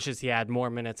he wishes he had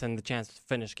more minutes and the chance to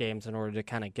finish games in order to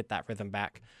kind of get that rhythm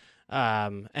back.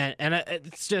 And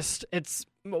it's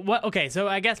what okay. So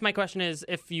I guess my question is,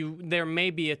 there may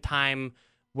be a time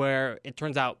where it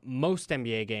turns out most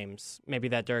NBA games, maybe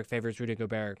that Derek Favors Rudy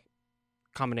Gobert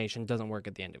combination doesn't work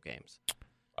at the end of games.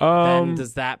 Then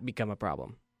does that become a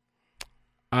problem?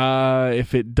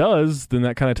 If it does, then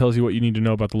that kind of tells you what you need to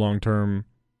know about the long-term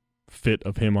fit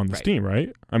of him on this team,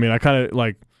 right? I mean, I kind of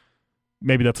like,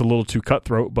 maybe that's a little too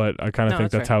cutthroat, but I kind of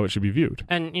think that's how it should be viewed.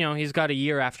 And, he's got a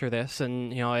year after this,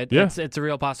 and, it's a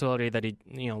real possibility that he,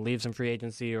 leaves in free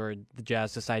agency, or the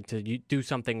Jazz decide to do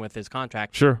something with his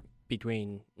contract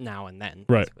between now and then.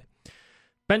 Right. Basically.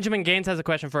 Benjamin Gaines has a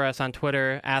question for us on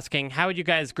Twitter asking, how would you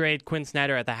guys grade Quinn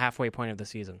Snyder at the halfway point of the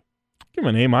season? Give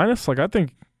him an A-. Like, I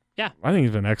think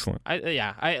he's been excellent.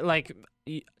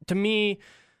 To me,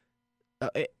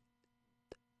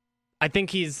 I think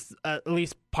he's at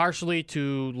least partially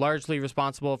to largely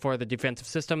responsible for the defensive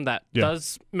system that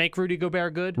does make Rudy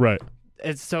Gobert good. Right.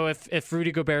 So if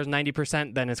Rudy Gobert is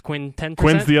 90%, then is Quinn 10%?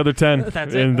 Quinn's the other 10.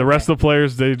 That's and the rest of the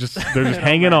players, they're just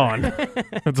hanging on.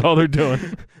 That's all they're doing.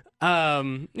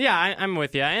 I'm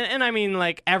with you. And I mean,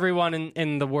 like, everyone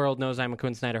in the world knows I'm a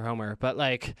Quinn Snyder homer, but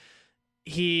like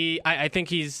I think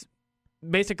he's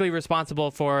basically responsible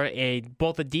for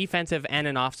both a defensive and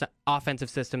an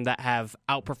offensive system that have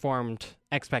outperformed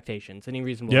expectations, any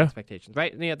reasonable expectations,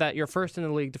 right? That you're first in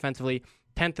the league defensively,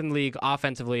 10th in the league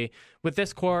offensively. With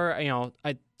this core,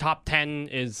 a top 10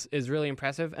 is really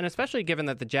impressive, and especially given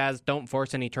that the Jazz don't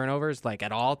force any turnovers, like,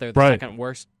 at all. They're the second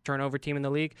worst turnover team in the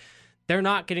league. They're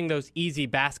not getting those easy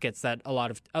baskets that a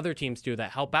lot of other teams do that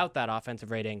help out that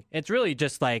offensive rating. It's really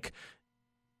just like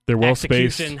they're well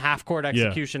spaced, half-court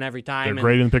execution every time. They're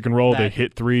great in the pick and roll. They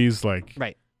hit threes.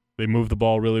 They move the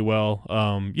ball really well.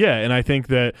 And I think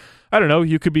that, I don't know,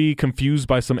 you could be confused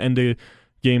by some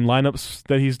end-of-game lineups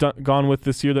that he's gone with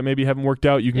this year that maybe haven't worked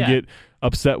out. You can get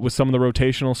upset with some of the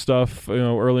rotational stuff,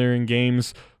 earlier in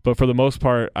games. But for the most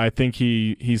part, I think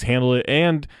he's handled it,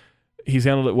 and he's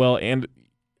handled it well. And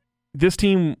this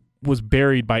team was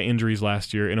buried by injuries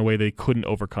last year in a way they couldn't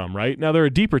overcome, right? Now, they're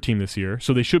a deeper team this year,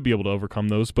 so they should be able to overcome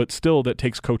those, but still, that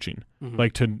takes coaching. Mm-hmm.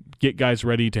 Like, to get guys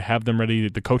ready, to have them ready,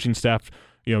 the coaching staff,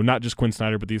 not just Quinn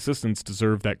Snyder, but the assistants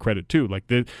deserve that credit too. Like,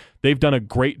 they've done a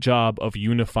great job of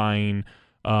unifying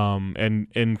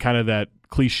and kind of that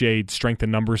cliched strength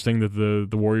in numbers thing that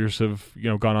the Warriors have,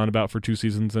 gone on about for 2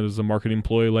 seasons as a marketing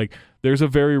ploy. Like, there's a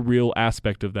very real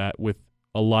aspect of that with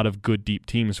a lot of good deep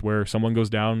teams where someone goes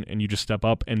down and you just step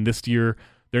up. And this year,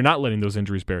 they're not letting those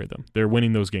injuries bury them. They're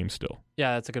winning those games still.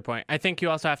 Yeah, that's a good point. I think you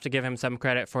also have to give him some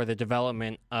credit for the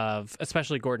development of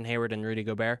especially Gordon Hayward and Rudy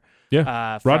Gobert.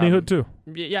 Yeah, Rodney Hood too.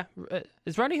 Yeah.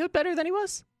 Is Rodney Hood better than he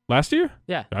was? Last year?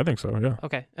 Yeah. I think so, yeah.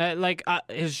 Okay.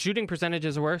 His shooting percentage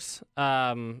is worse.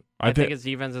 I think his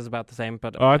defense is about the same.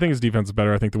 But I think his defense is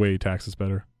better. I think the way he attacks is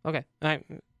better. Okay. I'm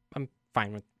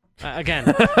fine with again,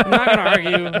 I'm not going to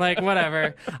argue, like,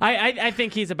 whatever. I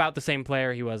think he's about the same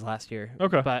player he was last year.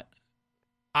 Okay. But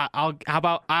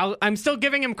I'm still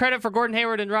giving him credit for Gordon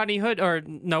Hayward and Rodney Hood, or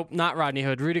nope, not Rodney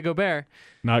Hood, Rudy Gobert.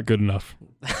 Not good enough.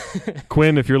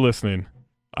 Quinn, if you're listening,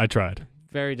 I tried.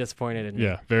 Very disappointed in you.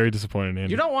 Yeah, very disappointed in you.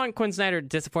 You don't want Quinn Snyder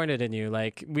disappointed in you.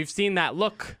 Like, we've seen that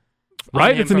look.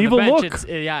 Right? It's an evil look. It's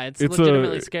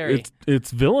legitimately scary.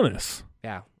 It's villainous.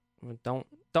 Yeah. Don't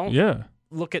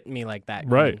look at me like that.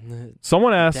 Right.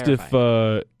 Someone asked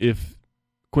if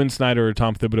Quinn Snyder or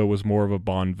Tom Thibodeau was more of a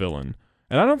Bond villain.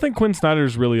 And I don't think Quinn Snyder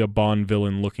is really a Bond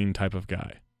villain looking type of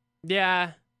guy.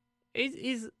 Yeah.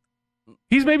 He's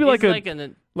maybe like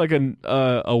a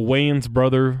Wayans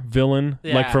brother villain,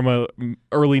 like from a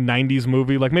early 90s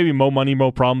movie. Like maybe Mo Money,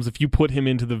 Mo Problems. If you put him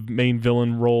into the main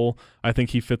villain role, I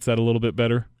think he fits that a little bit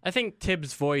better. I think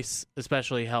Tibbs' voice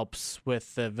especially helps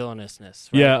with the villainousness.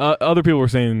 Right? Yeah, other people were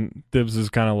saying Tibbs is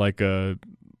kind of like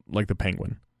the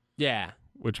Penguin. Yeah.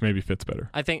 Which maybe fits better.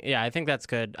 I think that's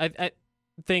good. I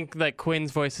think that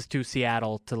Quinn's voice is too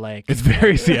Seattle to like. It's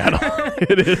very Seattle.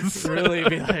 It is. Really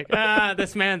be like,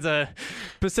 this man's a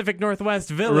Pacific Northwest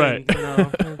villain.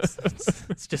 Right.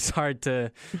 It's just hard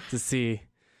to see.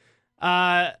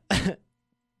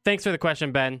 Thanks for the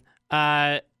question, Ben.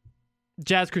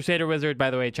 Jazz Crusader Wizard,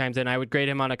 by the way, chimes in. I would grade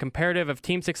him on a comparative of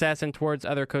team success and towards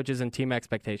other coaches and team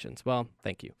expectations. Well,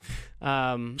 thank you.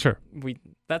 Sure.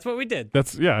 That's what we did.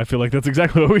 I feel like that's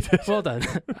exactly what we did. Well done.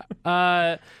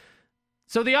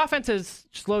 So the offense has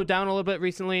slowed down a little bit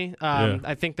recently. Yeah.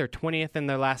 I think they're 20th in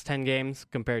their last 10 games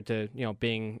compared to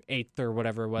being 8th or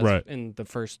whatever it was Right. in the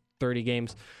first 30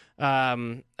 games.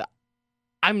 I'm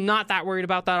not that worried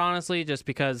about that, honestly, just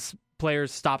because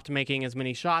players stopped making as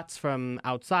many shots from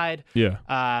outside. Yeah.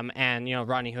 And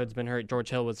Rodney Hood's been hurt. George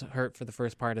Hill was hurt for the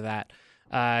first part of that.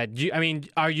 Are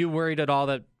you worried at all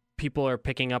that people are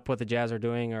picking up what the Jazz are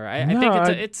doing? Or I think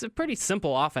it's a pretty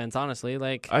simple offense, honestly.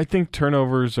 Like, I think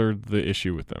turnovers are the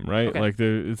issue with them, right? Okay. Like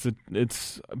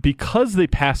it's because they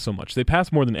pass so much. They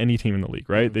pass more than any team in the league,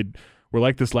 right? Mm-hmm. They were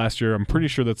like this last year. I'm pretty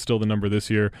sure that's still the number this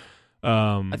year.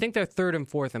 I think they're third and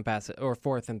fourth in passes, or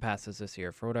fourth in passes this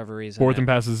year for whatever reason. Fourth in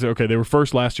passes. Okay, they were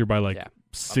first last year by Yeah.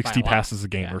 60 By a lot. passes a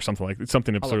game Yeah. or something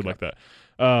absurd look like it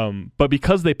that. But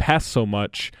because they pass so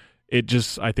much, it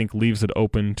just, I think, leaves it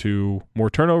open to more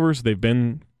turnovers. They've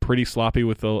been pretty sloppy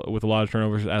with a lot of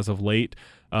turnovers as of late.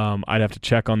 I'd have to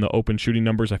check on the open shooting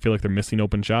numbers. I feel like they're missing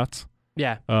open shots.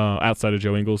 Yeah. Outside of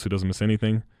Joe Ingles, who doesn't miss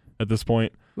anything at this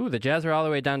point. Ooh, the Jazz are all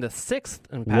the way down to 6th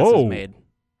in passes Whoa. made.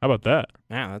 How about that?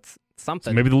 Yeah, that's So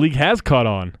something. maybe the league has caught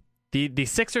on. The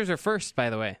Sixers are first, by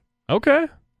the way. Okay.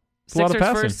 It's a lot of Sixers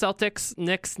passing. first, Celtics,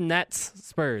 Knicks, Nets,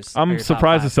 Spurs. I'm are your top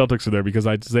surprised the five. Celtics are there because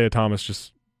Isaiah Thomas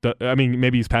just... I mean,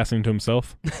 maybe he's passing to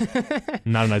himself.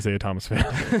 Not an Isaiah Thomas fan.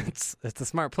 it's a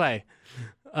smart play.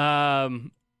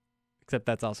 Except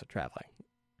that's also traveling.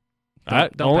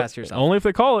 Don't pass yourself. Only if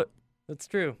they call it. That's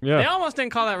true. Yeah. They almost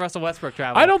didn't call that Russell Westbrook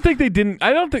traveling. I don't think they didn't.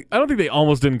 I don't think they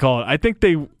almost didn't call it. I think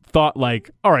they thought like,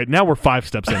 all right, now we're 5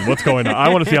 steps in. What's going on? I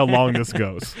want to see how long this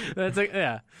goes.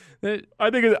 Yeah.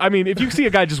 I mean, if you see a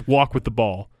guy just walk with the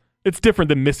ball, it's different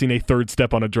than missing a third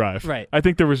step on a drive. Right. I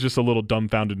think there was just a little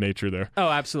dumbfounded nature there. Oh,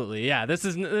 absolutely. Yeah. This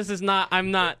is not. I'm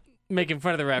not making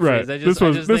fun of the referees. Right. I just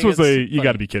think it's you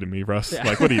got to be kidding me, Russ. Yeah.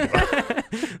 Like, what are you doing?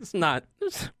 It's not.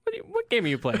 What game are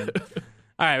you playing?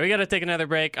 All right, we got to take another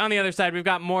break. On the other side, we've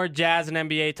got more Jazz and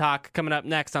NBA talk coming up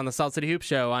next on the Salt City Hoop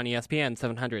Show on ESPN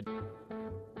 700.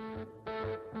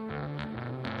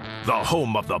 The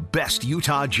home of the best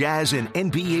Utah Jazz and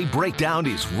NBA breakdown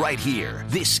is right here.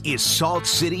 This is Salt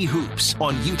City Hoops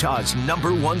on Utah's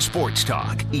 #1 sports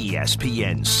talk,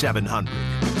 ESPN 700.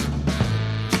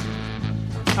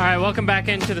 All right, welcome back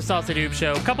into the Salt City Hoop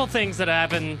Show. A couple things that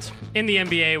happened in the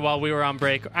NBA while we were on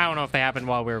break. I don't know if they happened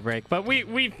while we were on break, but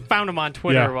we found them on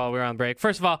Twitter while we were on break.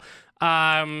 First of all,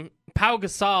 Pau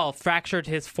Gasol fractured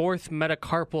his 4th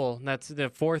metacarpal. That's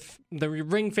the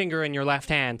ring finger in your left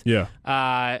hand.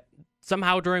 Yeah.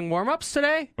 Somehow during warm-ups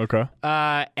today. Okay.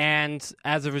 And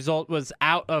as a result was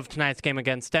out of tonight's game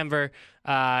against Denver,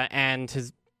 and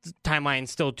his timeline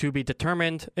still to be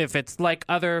determined. If it's like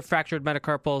other fractured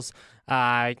metacarpals,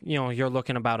 you're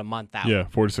looking about a month out. Yeah,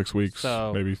 4 to 6 weeks.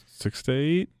 So- maybe 6 to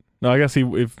 8. No, I guess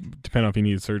depending on if he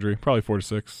needed surgery, probably 4 to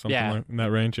 6, something Yeah. like in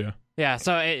that range. Yeah. Yeah,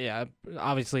 so it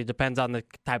obviously depends on the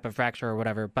type of fracture or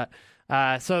whatever. But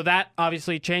so that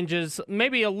obviously changes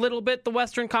maybe a little bit the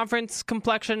Western Conference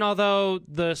complexion, although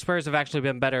the Spurs have actually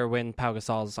been better when Pau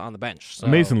Gasol's on the bench. So.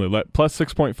 Amazingly, plus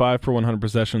 6.5 per 100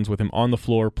 possessions with him on the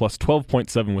floor, plus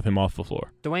 12.7 with him off the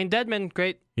floor. Dwayne Dedmon,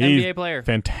 great He's NBA player.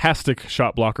 Fantastic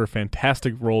shot blocker,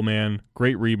 fantastic roll man,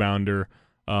 great rebounder,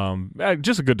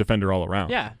 just a good defender all around.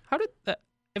 Yeah. How did that?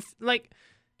 Do you know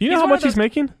he's how one much of he's those-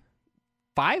 making?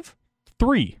 5?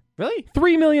 $3 Really?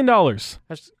 million.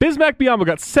 Bismack Biyombo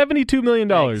got $72 million.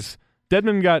 Thanks.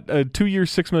 Dedmon got a 2-year,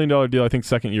 $6 million deal. I think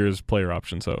second year is player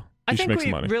option, so I he should think make we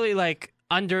some money.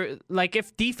 really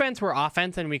if defense were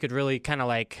offense and we could really kind of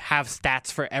have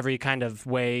stats for every kind of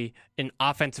way an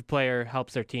offensive player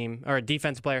helps their team or a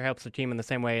defensive player helps their team in the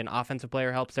same way an offensive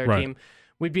player helps their Right. team,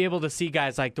 we'd be able to see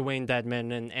guys like Dwayne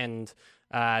Dedmon and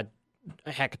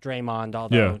heck, Draymond,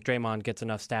 although Draymond gets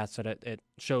enough stats that it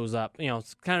shows up.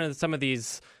 It's kind of some of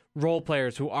these role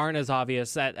players who aren't as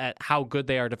obvious at how good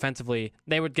they are defensively,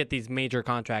 they would get these major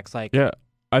contracts Yeah,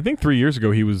 I think 3 years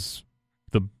ago he was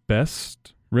the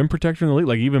best rim protector in the league,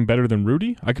 like even better than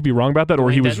Rudy. I could be wrong about that, or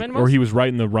Dwayne he Dedmon was right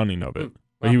in the running of it.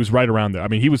 Well- He was right around there. I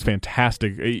mean, he was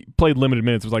fantastic. He played limited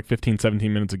minutes. It was like 15,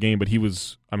 17 minutes a game, but you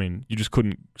just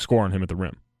couldn't score on him at the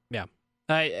rim. Yeah.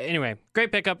 Anyway,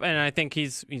 great pickup, and I think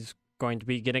he's going to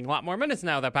be getting a lot more minutes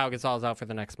now that Pau Gasol is out for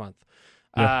the next month.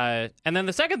 Yeah. And then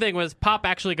the second thing was Pop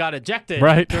actually got ejected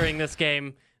Right. during this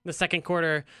game. The second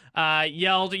quarter,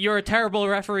 yelled, "You're a terrible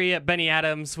referee" at Benny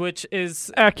Adams, which is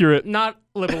Accurate. not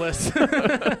libelous.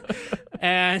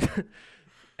 and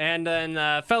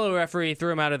then fellow referee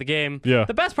threw him out of the game. Yeah.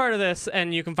 The best part of this,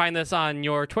 and you can find this on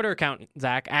your Twitter account,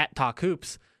 Zach, at Talk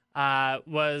Hoops,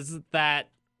 was that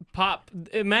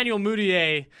Emmanuel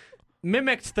Mudiay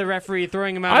mimicked the referee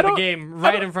throwing him out of the game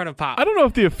right in front of Pop. I don't know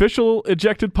if the official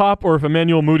ejected Pop or if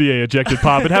Emmanuel Mudiay ejected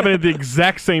Pop. It happened at the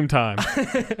exact same time.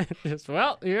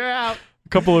 Well, you're out. A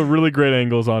couple of really great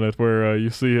angles on it where you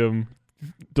see him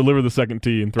deliver the second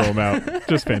tee and throw him out.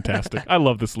 Just fantastic. I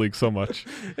love this league so much.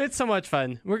 It's so much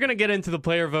fun. We're going to get into the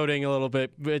player voting a little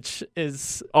bit, which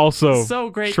is also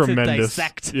so great tremendous. to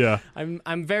dissect. Yeah.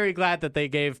 I'm very glad that they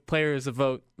gave players a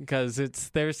vote because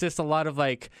there's just a lot of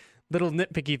like little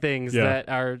nitpicky things that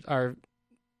are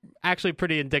actually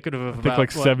pretty indicative of I think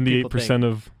like 78%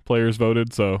 of players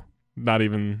voted, so not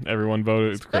even everyone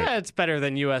voted. It's great. It's better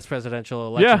than U.S. presidential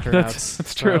election turnouts.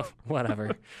 That's true.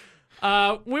 Whatever.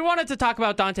 We wanted to talk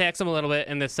about Dante Exum a little bit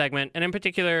in this segment, and in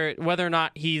particular, whether or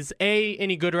not he's A,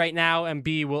 any good right now, and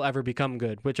B, will ever become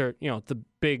good, which are, the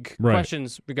big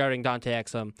questions regarding Dante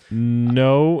Exum.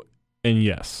 No and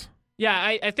yes.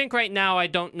 Yeah, I think right now I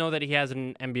don't know that he has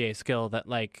an NBA skill that,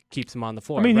 like, keeps him on the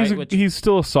floor. I mean, right? he's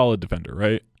still a solid defender,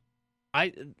 right?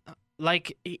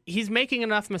 He's making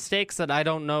enough mistakes that I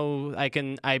don't know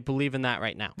I believe in that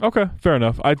right now. Okay, fair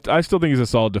enough. I still think he's a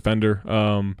solid defender.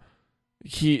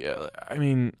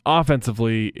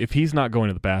 Offensively, if he's not going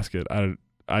to the basket,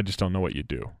 I just don't know what you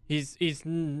do. He's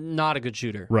not a good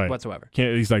shooter whatsoever.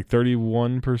 He's like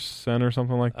 31% or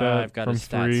something like that. I've got his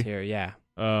stats here, yeah.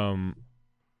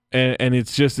 And it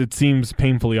seems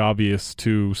painfully obvious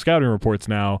to scouting reports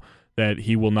now that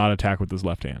he will not attack with his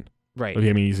left hand. Right. I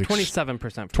mean, he's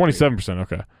 27%.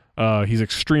 27%, okay. He's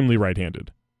extremely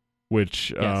right-handed,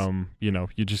 which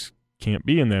you just can't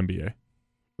be in the NBA.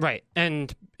 Right.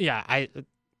 And yeah,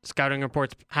 scouting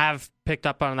reports have picked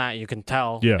up on that, you can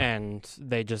tell. Yeah. And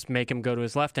they just make him go to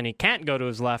his left, and he can't go to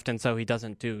his left, and so he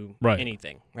doesn't do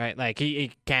anything. Right. Like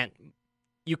he can't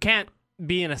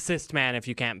be an assist man if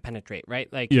you can't penetrate,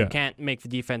 right? Like you can't make the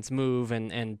defense move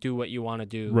and do what you want to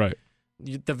do. Right.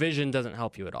 The vision doesn't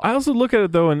help you at all. I also look at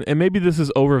it though, and maybe this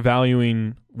is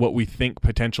overvaluing what we think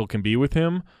potential can be with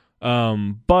him.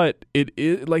 But it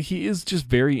is like he is just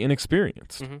very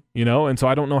inexperienced, and so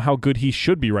I don't know how good he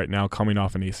should be right now coming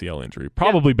off an ACL injury.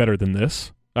 Probably better than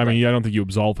this. I mean, I don't think you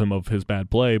absolve him of his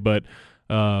bad play, but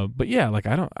yeah, like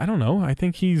I don't know. I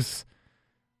think he's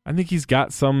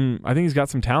got some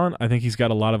talent. I think he's got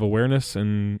a lot of awareness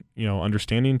and,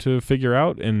 understanding to figure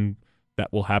out, and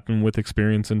that will happen with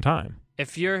experience and time.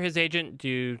 If you're his agent, do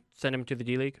you send him to the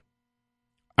D-League?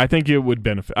 I think it would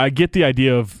benefit. I get the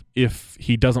idea of if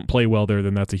he doesn't play well there,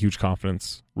 then that's a huge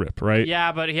confidence rip, right?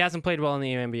 Yeah, but he hasn't played well in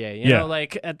the NBA. You know,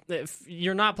 like if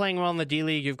you're not playing well in the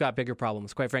D-League, you've got bigger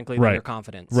problems, quite frankly, than your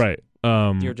confidence. Right.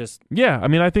 You're just... Yeah, I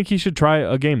mean, I think he should try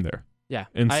a game there. Yeah,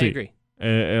 and I agree.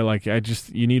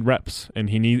 You need reps, and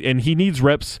he needs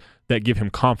reps that give him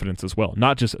confidence as well,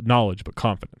 not just knowledge, but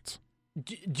confidence.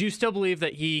 Do you still believe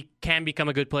that he can become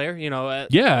a good player? Yeah,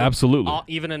 absolutely.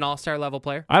 Even an all-star level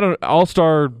player?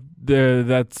 All-star,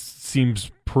 that seems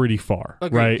pretty far,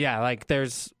 Agreed. Right? Yeah, like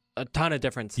there's a ton of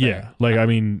difference there. Yeah, like I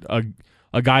mean,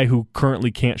 a guy who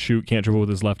currently can't shoot, can't dribble with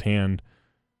his left hand,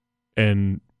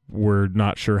 and we're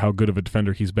not sure how good of a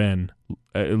defender he's been,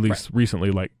 at least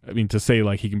recently. Like, I mean, to say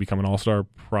like he can become an all-star,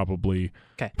 probably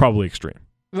extreme.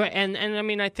 Right, and I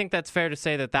mean, I think that's fair to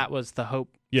say that was the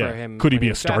hope for him. Could he be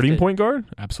a starting point guard?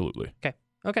 Absolutely.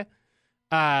 Okay.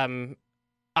 I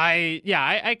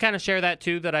kind of share that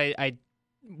too. That I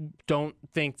don't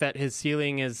think that his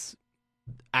ceiling is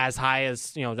as high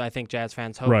as I think Jazz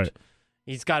fans hoped. Right.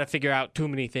 He's got to figure out too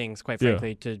many things, quite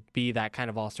frankly, to be that kind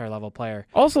of all-star level player.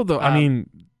 Also, though, I mean,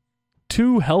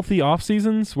 2 healthy off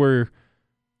seasons where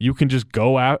you can just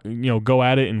go at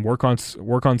it and work on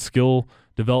skill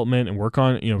development and work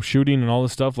on shooting and all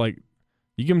this stuff. Like,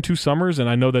 you give him 2 summers, and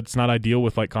I know that's not ideal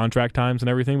with like contract times and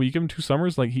everything, but you give him 2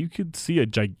 summers, like you could see a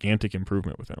gigantic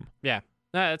improvement with him. Yeah,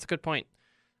 that's a good point.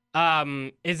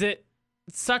 Is it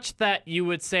such that you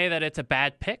would say that it's a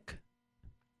bad pick?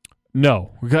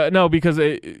 No, because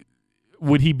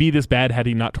would he be this bad had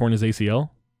he not torn his ACL?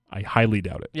 I highly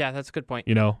doubt it. Yeah, that's a good point.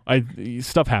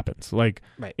 Stuff happens. Like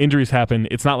injuries happen.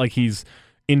 It's not like he's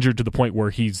injured to the point where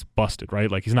he's busted,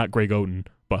 right? Like he's not Greg Oden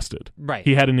busted. Right.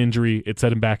 He had an injury. It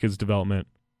set him back his development.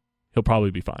 He'll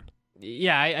probably be fine.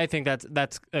 Yeah, I think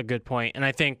that's a good point, and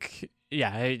I think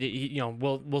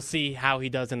we'll see how he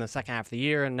does in the second half of the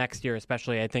year and next year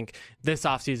especially. I think this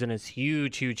offseason is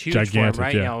huge gigantic, for him,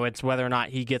 right? Yeah. It's whether or not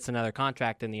he gets another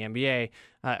contract in the NBA,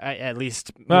 at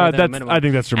least more than a minimum. I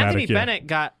think that's dramatic. Anthony Bennett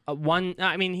got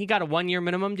he got a 1-year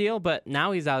minimum deal, but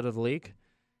now he's out of the league.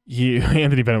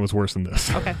 Anthony Bennett was worse than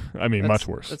this. Okay. I mean, much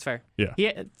worse. That's fair.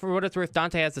 Yeah. For what it's worth,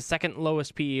 Dante has the second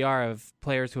lowest PER of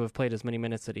players who have played as many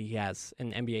minutes that he has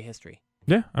in NBA history.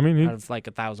 Yeah, I mean, out of like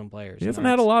 1,000 players. He hasn't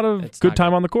had a lot of good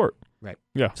time on the court. Right.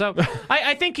 Yeah. So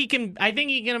I think he can. I think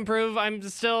he can improve. I'm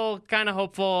still kind of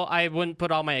hopeful. I wouldn't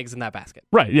put all my eggs in that basket.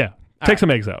 Right. Yeah. Take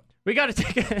some eggs out. We got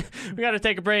to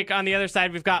take a break. On the other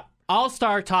side, we've got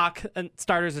All-Star talk and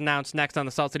starters announced next on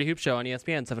the Salt City Hoop Show on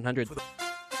ESPN 700.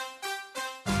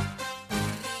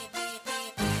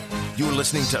 You're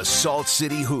listening to Salt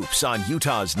City Hoops on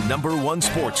Utah's #1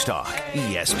 sports talk,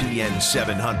 ESPN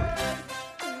 700.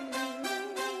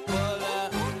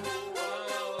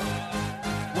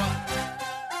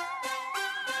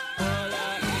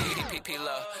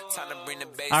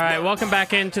 All right, welcome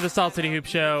back into the Salt City Hoop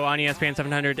Show on ESPN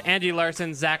 700. Andy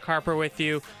Larson, Zach Harper with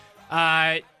you.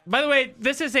 By the way,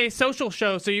 this is a social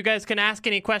show, so you guys can ask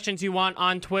any questions you want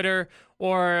on Twitter,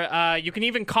 or you can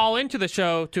even call into the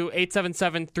show to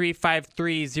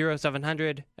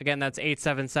 877-353-0700. Again, that's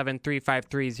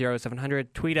 877-353-0700.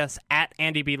 Tweet us at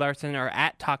Andy B. Larson or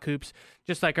at Talk Hoops,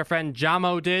 just like our friend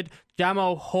Jamo did.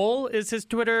 Jamo Hole is his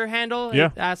Twitter handle. Yeah.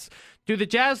 It asks, do the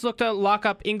Jazz look to lock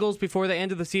up Ingles before the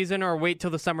end of the season or wait till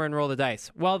the summer and roll the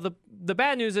dice? Well, the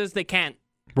bad news is they can't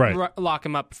lock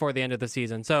him up before the end of the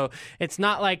season. So it's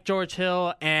not like George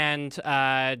Hill and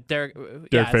Derek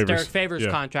Favors'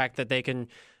 contract that they can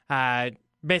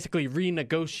basically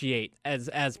renegotiate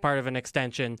as part of an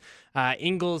extension.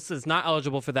 Ingles is not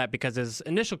eligible for that because his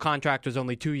initial contract was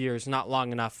only 2 years, not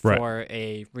long enough for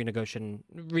a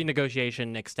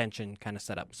renegotiation extension kind of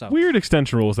setup. So weird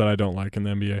extension rules that I don't like in the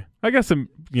NBA. I guess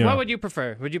what would you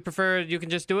prefer? Would you prefer you can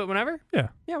just do it whenever? Yeah.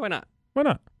 Yeah, why not? Why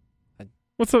not?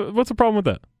 What's the problem with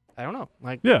that? I don't know.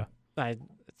 Yeah. It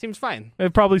seems fine.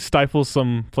 It probably stifles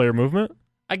some player movement.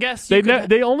 I guess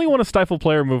they only want to stifle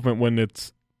player movement when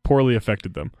it's poorly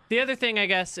affected them. The other thing, I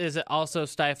guess, is it also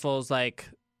stifles like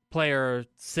player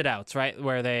sit-outs, right?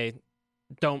 Where they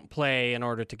don't play in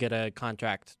order to get a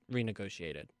contract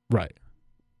renegotiated. Right.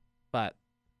 But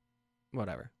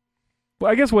whatever.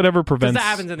 Well, I guess whatever prevents that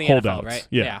happens in the holdouts. NFL, right?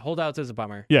 Yeah, holdouts is a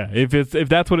bummer. Yeah, if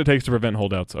that's what it takes to prevent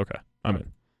holdouts, okay, I'm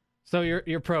in. So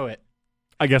you're pro it.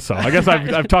 I guess so. I guess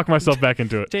I've talked myself back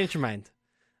into it. Changed your mind.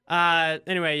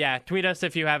 Anyway, yeah. Tweet us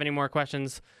if you have any more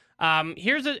questions.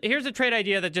 Here's a trade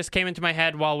idea that just came into my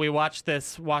head while we watched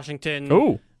this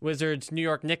Washington Wizards New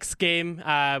York Knicks game.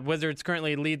 Wizards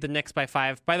currently lead the Knicks by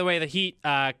 5. By the way, the Heat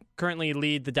currently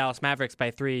lead the Dallas Mavericks by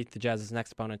 3. The Jazz's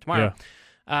next opponent tomorrow.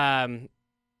 Yeah.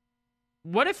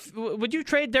 Would you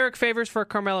trade Derek Favors for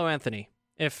Carmelo Anthony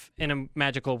if in a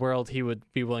magical world he would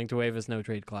be willing to waive his no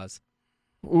trade clause?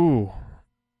 Ooh.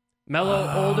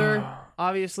 Melo older,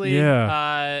 obviously.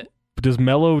 Yeah. But does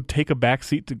Melo take a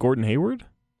backseat to Gordon Hayward?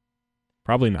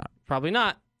 Probably not. Probably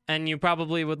not. And you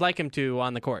probably would like him to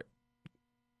on the court.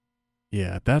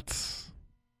 Yeah, that's...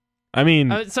 I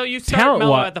mean... so you start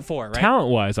Melo at the 4, right?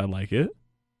 Talent-wise, I like it.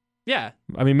 Yeah.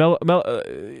 I mean,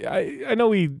 I know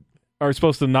we are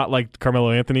supposed to not like Carmelo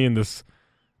Anthony in this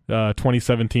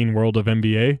 2017 world of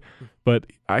NBA, but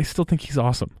I still think he's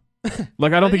awesome.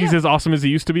 Like, I don't think he's as awesome as he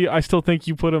used to be. I still think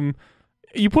you put him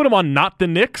on not the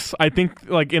Knicks. I think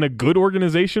like in a good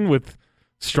organization with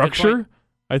structure,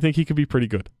 I think he could be pretty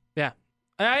good. Yeah,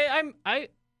 I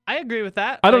agree with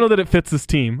that. I don't know that it fits this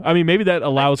team. I mean, maybe that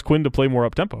allows Quinn to play more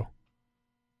up tempo.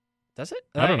 Does it?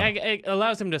 I don't know. It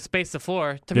allows him to space the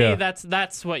floor. To me,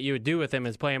 that's what you would do with him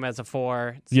is play him as a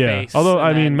 4. Space, yeah. Although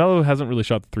I mean, Melo hasn't really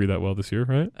shot the 3 that well this year,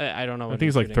 right? I don't know. I think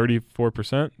he's like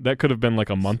 34%. That could have been like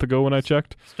a month ago when I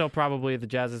checked. Still probably the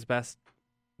Jazz's best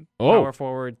power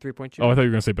forward 3-point shooter. Oh, I thought you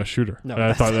were gonna say best shooter. No,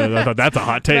 I thought that's a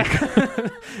hot take.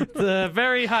 It's a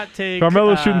very hot take.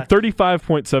 Carmelo's shooting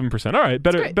 35.7%. All right,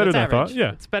 better than I thought.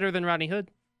 Yeah, it's better than Rodney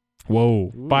Hood.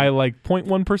 Whoa, by like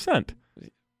 0.1%.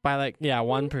 By like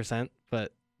 1%,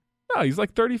 but. No, he's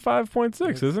like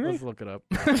 35.6, isn't he? Let's look it up.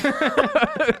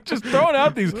 Just throwing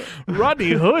out these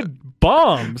Rodney Hood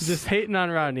bombs. Just hating on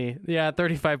Rodney. Yeah,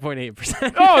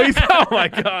 35.8%. Oh my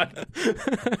God.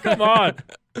 Come on.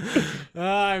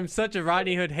 I'm such a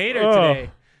Rodney Hood hater today.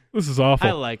 This is awful.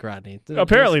 I like Rodney.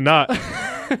 Apparently not.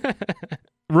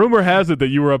 Rumor has it that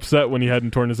you were upset when he hadn't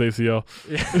torn his ACL.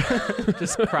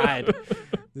 Just cried.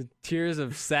 The tears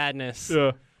of sadness.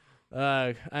 Yeah.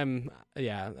 I'm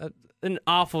an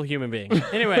awful human being.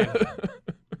 Anyway,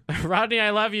 Rodney,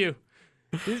 I love you.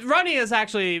 Rodney is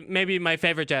actually maybe my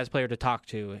favorite Jazz player to talk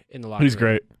to in the locker room. He's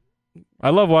great.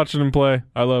 I love watching him play.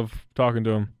 I love talking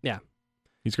to him. Yeah.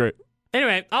 He's great.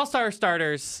 Anyway, All-Star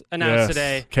starters announced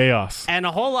today. Chaos. And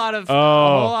a whole lot of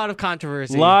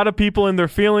controversy. A lot of people in their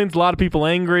feelings, a lot of people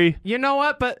angry. You know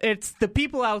what? But it's the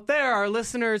people out there, our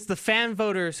listeners, the fan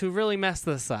voters who really messed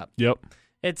this up. Yep.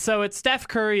 It's Steph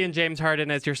Curry and James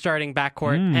Harden as your starting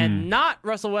backcourt, and not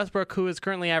Russell Westbrook, who is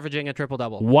currently averaging a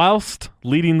triple-double. Whilst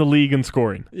leading the league in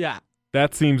scoring. Yeah.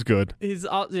 That seems good. He's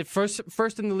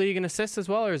first in the league in assists as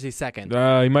well, or is he second?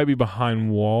 He might be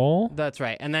behind Wall. That's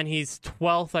right. And then he's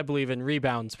 12th, I believe, in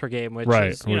rebounds per game, which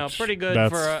right, is pretty good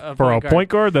for a point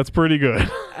guard. That's pretty good.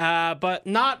 But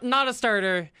not a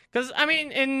starter. Because, I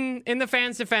mean, in the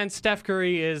fans' defense, Steph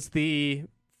Curry is the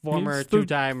former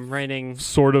two-time reigning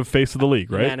sort of face of the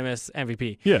league, right? Unanimous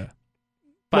MVP. Yeah.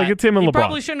 But it's him and LeBron. He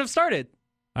probably shouldn't have started.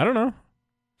 I don't know.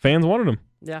 Fans wanted him.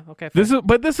 Yeah, okay.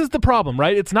 But this is the problem,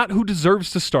 right? It's not who deserves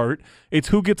to start, it's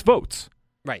who gets votes.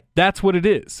 Right. That's what it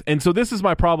is. And so this is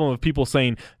my problem of people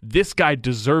saying this guy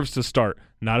deserves to start.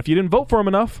 Not if you didn't vote for him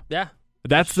enough. Yeah.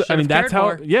 That's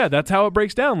how it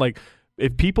breaks down. Like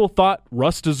if people thought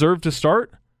Russ deserved to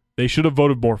start, they should have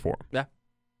voted more for him. Yeah.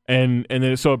 And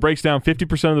then so it breaks down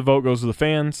 50% of the vote goes to the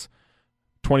fans,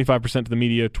 25% to the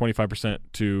media, 25%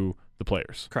 to the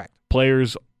players. Correct.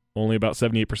 Players, only about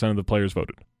 78% of the players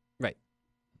voted. Right.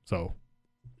 So,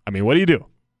 I mean, what do?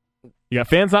 You got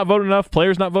fans not voting enough,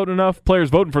 players not voting enough, players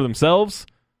voting for themselves.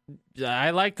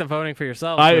 I like the voting for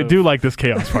yourself. I do like this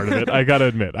chaos part of it. I got to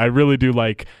admit. I really do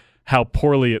like how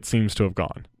poorly it seems to have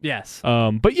gone. Yes.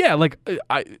 But yeah,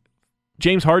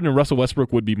 James Harden and Russell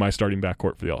Westbrook would be my starting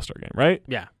backcourt for the All-Star game, right?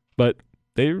 Yeah. But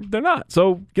they're not.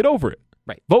 So get over it.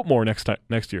 Right. Vote more next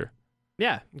year.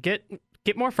 Yeah. Get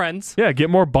more friends. Yeah, get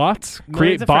more bots.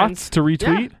 Create bots to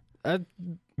retweet. Yeah.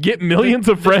 Get millions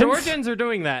of friends. The Georgians are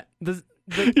doing that.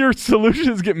 Your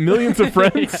solution is get millions of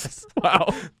friends? Yes.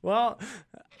 Wow. Well,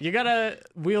 you got to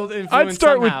wield influence I'd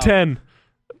start somehow. with 10.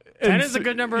 10 is a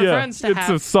good number of friends to have.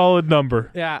 It's a solid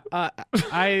number. Yeah.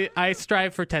 I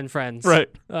strive for 10 friends. Right.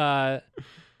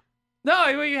 No,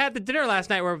 you had the dinner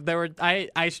last night where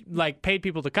I paid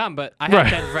people to come, but I had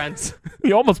 10 friends.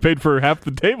 You almost paid for half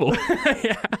the table.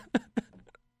 Yeah.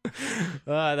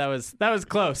 That was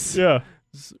close. Yeah.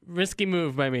 Risky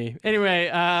move by me. Anyway,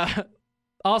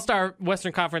 All-Star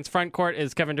Western Conference front court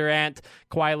is Kevin Durant,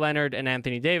 Kawhi Leonard, and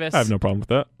Anthony Davis. I have no problem with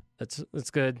that. That's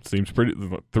good. Seems pretty.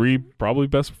 3 probably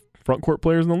best front court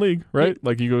players in the league, right?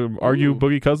 Like you could argue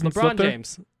Boogie Cousins. LeBron up there.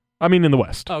 James. I mean, in the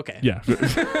West. Okay. Yeah.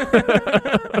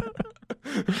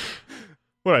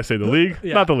 What did I say? The league?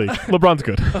 Yeah. Not the league. LeBron's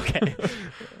good. Okay.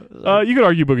 You could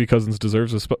argue Boogie Cousins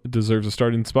deserves a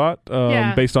starting spot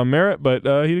based on merit, but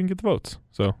he didn't get the votes.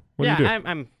 So what do you do?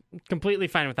 I'm completely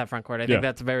fine with that front court. I think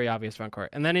that's a very obvious front court.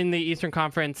 And then in the Eastern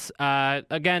Conference,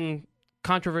 again,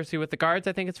 controversy with the guards,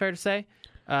 I think it's fair to say.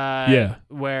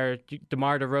 Where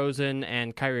DeMar DeRozan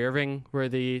and Kyrie Irving were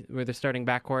the starting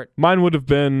backcourt. Mine would have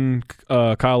been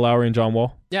Kyle Lowry and John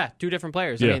Wall. Yeah, 2 different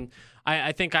players. Yeah. I mean,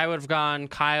 I think I would have gone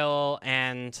Kyle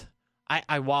and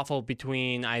I waffle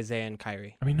between Isaiah and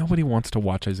Kyrie. I mean, nobody wants to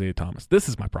watch Isaiah Thomas. This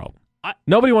is my problem.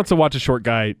 Nobody wants to watch a short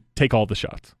guy take all the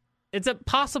shots. It's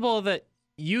possible that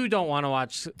you don't want to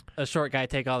watch a short guy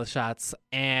take all the shots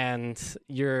and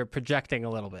you're projecting a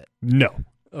little bit. No.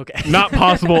 Okay. Not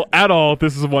possible at all.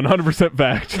 This is 100%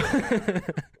 fact.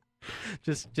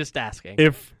 Just asking.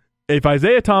 If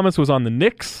Isaiah Thomas was on the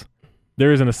Knicks,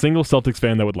 there isn't a single Celtics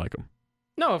fan that would like him.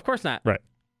 No, of course not. Right.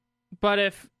 But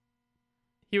if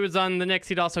he was on the Knicks,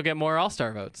 he'd also get more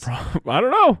All-Star votes. I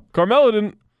don't know. Carmelo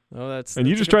didn't. Oh, that's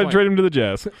you just tried to trade him to the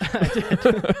Jazz. I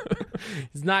did.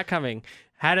 He's not coming.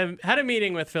 Had a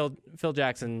meeting with Phil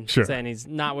Jackson saying he's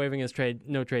not waiving his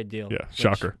no trade deal. Yeah,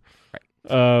 shocker.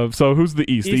 Right. So who's the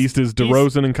East? The East is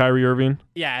DeRozan and Kyrie Irving.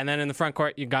 Yeah, and then in the front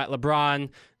court you got LeBron,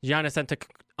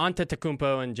 Giannis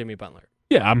Antetokounmpo, and Jimmy Butler.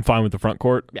 Yeah, I'm fine with the front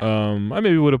court. Yeah. I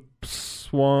maybe would have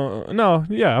swung. No,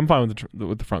 yeah, I'm fine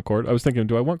with the front court. I was thinking,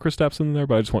 do I want Kristaps in there?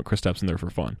 But I just want Kristaps in there for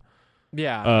fun.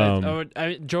 Yeah,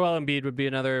 Joel Embiid would be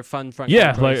another fun front.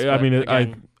 Yeah, court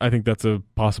choice, I think that's a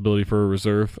possibility for a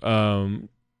reserve.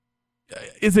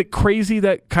 Is it crazy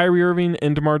that Kyrie Irving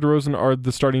and DeMar DeRozan are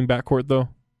the starting backcourt though?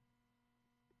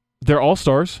 They're all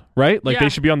stars, right? Like they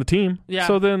should be on the team. Yeah.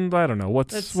 So then I don't know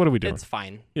what are we doing? It's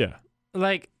fine. Yeah.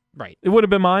 Right. It would have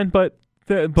been mine, but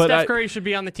Steph Curry should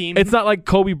be on the team. It's not like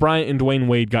Kobe Bryant and Dwayne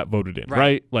Wade got voted in,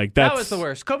 right? Like that was the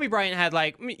worst. Kobe Bryant had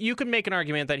you could make an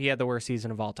argument that he had the worst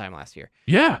season of all time last year.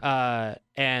 Yeah.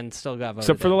 And still got voted.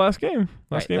 Except for the last game.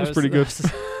 Last game was pretty good.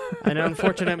 An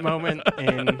unfortunate moment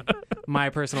in my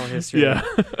personal history.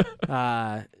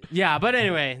 Yeah. Yeah, but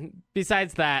anyway,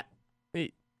 besides that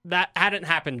hadn't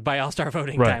happened by All-Star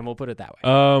voting time, we'll put it that way.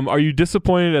 Are you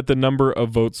disappointed at the number of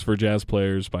votes for Jazz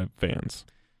players by fans?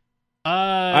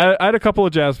 I had a couple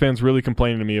of Jazz fans really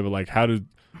complaining to me about like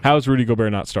how's Rudy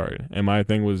Gobert not started? And my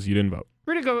thing was you didn't vote.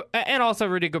 Rudy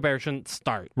Gobert shouldn't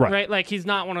start. Right? Like he's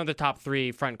not one of the top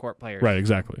 3 front court players. Right,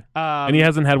 exactly. And he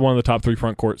hasn't had one of the top 3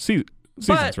 front court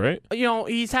seasons, right? You know,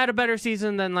 he's had a better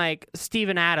season than like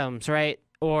Steven Adams, right?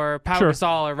 Or Pau Sure.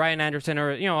 Gasol or Ryan Anderson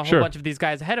or, you know, a whole bunch of these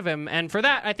guys ahead of him. And for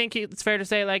that, I think it's fair to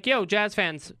say, like, yo, Jazz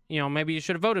fans, you know, maybe you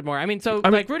should have voted more. I mean,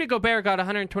 Rudy Gobert got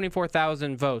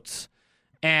 124,000 votes.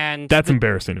 And that's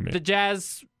embarrassing to me. The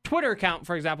Jazz Twitter account,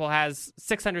 for example, has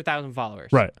 600,000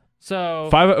 followers. Right. So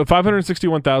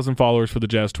 561,000 followers for the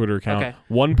Jazz Twitter account. Okay.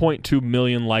 1.2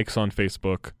 million likes on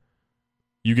Facebook.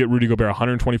 You get Rudy Gobert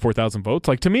 124,000 votes.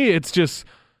 Like, to me, it's just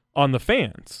on the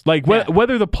fans. Like,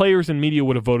 whether the players and media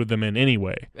would have voted them in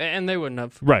anyway. And they wouldn't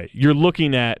have. Right. You're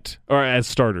looking at, or as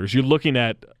starters, you're looking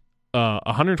at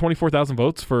 124,000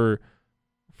 votes for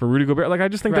Rudy Gobert. Like, I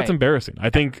just think that's embarrassing. I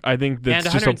think that's and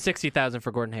 160,000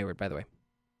 for Gordon Hayward, by the way.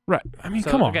 Right. I mean,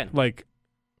 come on. Again, like,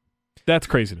 that's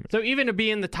crazy to me. So even to be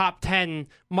in the top 10,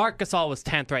 Marc Gasol was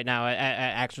 10th right now,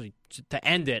 actually, to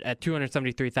end it at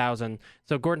 273,000.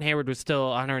 So Gordon Hayward was still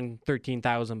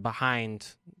 113,000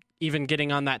 behind, even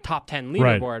getting on that top 10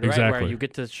 leaderboard, right? Where you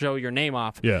get to show your name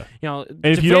off. Yeah. You know,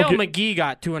 and JaVale McGee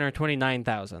got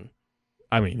 229,000.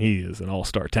 I mean, he is an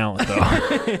all-star talent, though.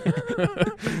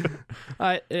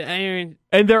 I mean,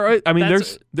 and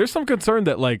there's some concern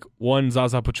that, like,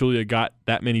 Zaza Pachulia got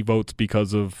that many votes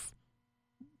because of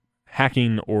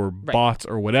hacking or bots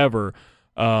or whatever.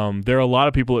 There are a lot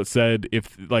of people that said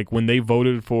when they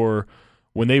voted for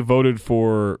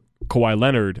Kawhi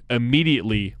Leonard,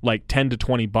 immediately like 10 to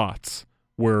 20 bots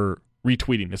were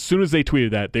retweeting. As soon as they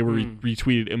tweeted that, they were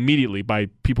retweeted immediately by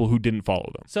people who didn't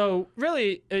follow them. So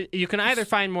really, you can either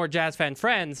find more Jazz fan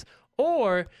friends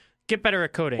or get better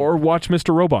at coding. Or watch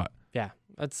Mr. Robot. Yeah.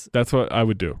 That's what I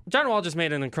would do. John Wall just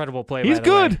made an incredible play. He's by the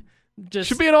good. Way. Just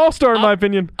should be an all-star in my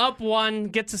opinion. Up one,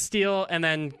 gets a steal, and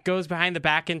then goes behind the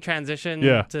back in transition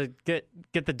to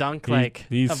get the dunk,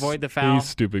 avoid the foul. He's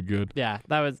stupid good. Yeah,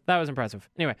 that was impressive.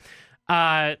 Anyway,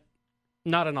 not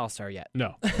an all-star yet.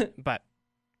 No. but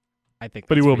I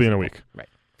think he will be in a week. Right.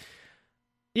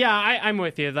 Yeah, I'm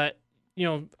with you that, you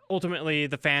know, ultimately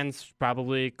the fans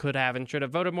probably could have and should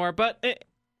have voted more, but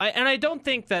I don't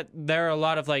think that there are a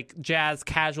lot of like Jazz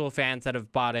casual fans that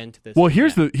have bought into this. Well,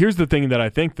 here's the thing that I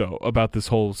think though about this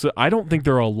whole. So I don't think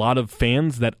there are a lot of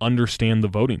fans that understand the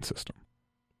voting system.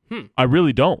 I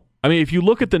really don't. I mean, if you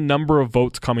look at the number of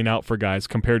votes coming out for guys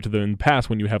compared to in the past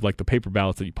when you have like the paper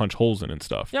ballots that you punch holes in and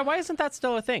stuff. Yeah, why isn't that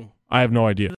still a thing? I have no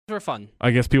idea. Those were fun.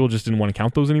 I guess people just didn't want to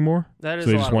count those anymore. That is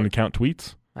so they just wanted to count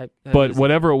tweets. But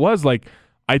whatever it was, like.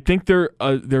 I think there's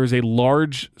a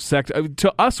large sector.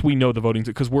 To us, we know the voting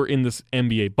because we're in this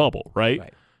NBA bubble,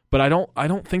 right? But I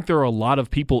don't think there are a lot of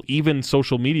people, even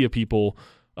social media people,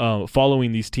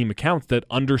 following these team accounts that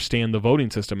understand the voting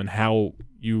system and how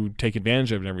you take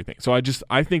advantage of it and everything. So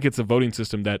I think it's a voting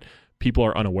system that people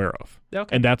are unaware of,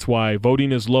 and that's why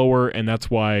voting is lower, and that's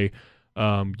why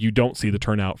you don't see the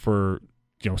turnout for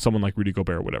someone like Rudy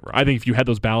Gobert or whatever. I think if you had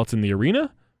those ballots in the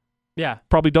arena. Yeah.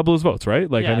 Probably double his votes, right?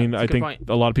 Like, yeah, I mean, I think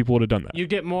a lot of people would have done that. You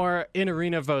get more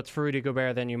in-arena votes for Rudy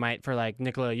Gobert than you might for, like,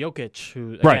 Nikola Jokic,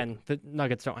 who, again, the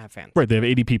Nuggets don't have fans. Right, they have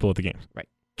 80 people at the games. Right.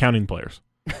 Counting players.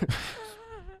 I'm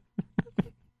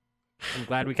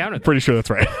glad we counted them. Pretty sure that's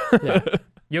right. Yeah.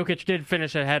 Jokic did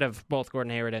finish ahead of both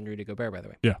Gordon Hayward and Rudy Gobert, by the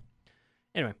way. Yeah.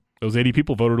 Anyway. Those 80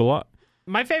 people voted a lot.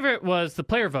 My favorite was the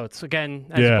player votes. Again,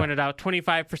 as you pointed out,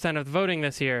 25% of the voting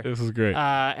this year. This is great.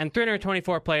 And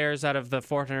 324 players out of the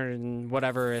 400 and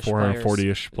whatever-ish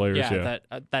 440-ish players,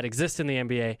 that exist in the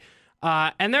NBA.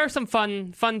 And there are some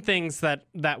fun things that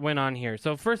went on here.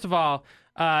 So first of all,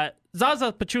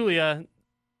 Zaza Pachulia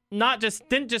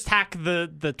didn't just hack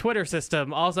the Twitter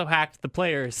system, also hacked the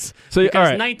players. So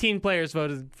because 19 players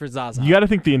voted for Zaza. You got to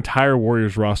think the entire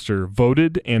Warriors roster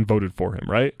voted for him,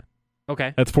 right?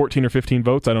 Okay. That's 14 or 15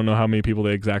 votes. I don't know how many people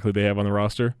they have on the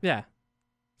roster. Yeah.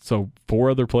 So 4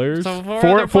 other players? So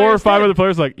four or 5 other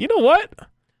players like, you know what?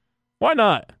 Why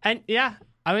not? And yeah,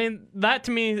 I mean, that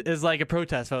to me is like a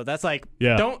protest vote. That's like,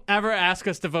 don't ever ask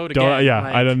us to vote again. Yeah,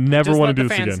 like, I never want to do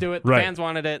this again. Just let the fans do it. Right. The fans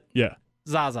wanted it. Yeah.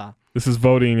 Zaza. This is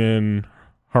voting in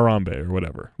Harambe or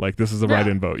whatever. Like, this is a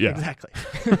write-in vote. Yeah. Exactly.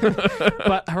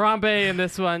 But Harambe in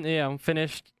this one,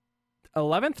 finished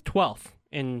 11th, 12th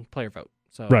in player vote.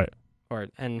 So right.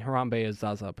 And Harambe is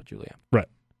Zaza Pachulia. Right.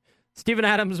 Steven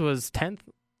Adams was 10th.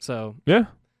 So yeah.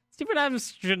 Steven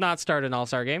Adams should not start an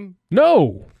All-Star game.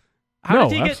 No. How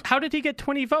did he get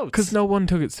 20 votes? Because no one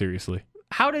took it seriously.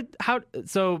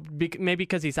 Maybe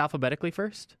because he's alphabetically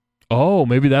first? Oh,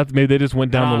 maybe they just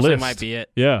went down the list. Might be it.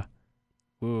 Yeah.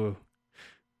 Ooh.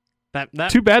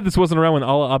 Too bad this wasn't around when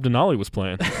Ala Abdenali was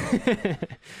playing.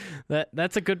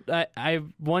 That's a good. I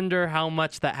wonder how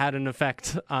much that had an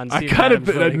effect on. I Steven kind Adams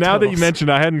of voting now that totals. you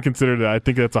mentioned, I hadn't considered it. I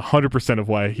think that's 100% of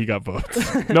why he got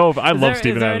votes. No, I love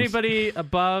Steven Is there Adams. anybody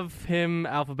above him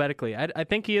alphabetically? I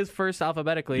think he is first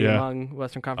alphabetically among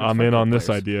Western Conference. I'm in on players.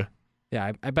 this idea.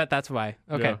 Yeah, I bet that's why.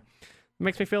 Okay, Yeah.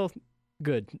 makes me feel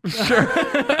good. Sure.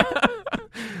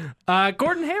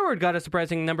 Gordon Hayward got a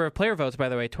surprising number of player votes. By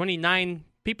the way, 29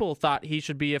 people thought he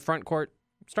should be a front court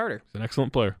starter. He's an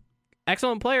excellent player.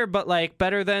 Excellent player, but like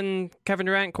better than Kevin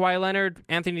Durant, Kawhi Leonard,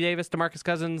 Anthony Davis, DeMarcus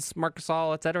Cousins, Marc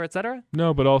Gasol, et cetera, et cetera.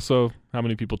 No, but also how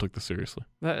many people took this seriously?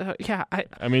 Yeah,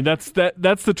 I mean, that's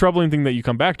the troubling thing that you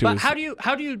come back to. But is,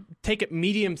 how do you take it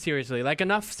medium seriously? Like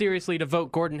enough seriously to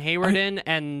vote Gordon Hayward in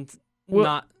and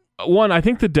not one, I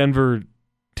think the Denver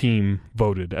team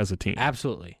voted as a team.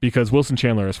 absolutely. Because Wilson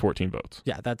Chandler has 14 votes.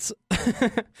 Yeah, that's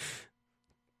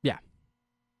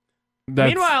Meanwhile,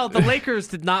 Meanwhile, the Lakers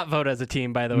did not vote as a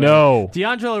team, by the way. No.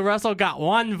 D'Angelo Russell got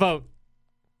 1 vote.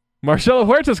 Marcelo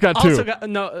Huertas got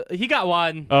 2. He got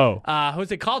 1. Oh.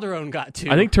 Jose Calderon got 2.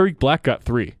 I think Tariq Black got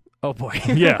 3. Oh boy.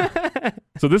 Yeah.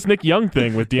 So this Nick Young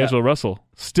thing with D'Angelo Russell,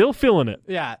 still feeling it.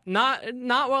 Yeah, not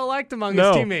well liked among No,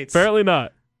 his teammates. apparently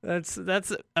not. That's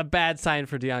a bad sign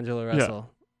for D'Angelo Russell.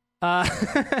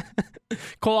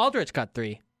 Cole Aldrich got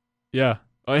 3. Yeah.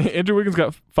 Andrew Wiggins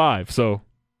got 5, so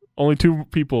only 2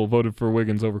 people voted for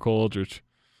Wiggins over Cole Aldrich.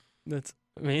 That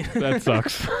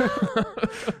sucks.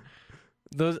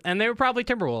 Those, and they were probably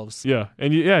Timberwolves. Yeah.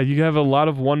 And you have a lot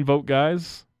of 1-vote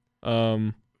guys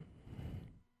voting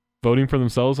for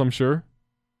themselves, I'm sure.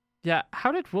 Yeah,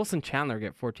 how did Wilson Chandler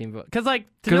get 14 votes? Because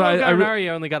Danilo Gallinari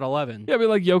only got 11. Yeah, but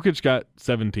Jokic got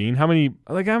 17. How many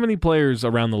players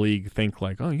around the league think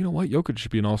oh, you know what, Jokic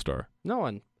should be an all-star? No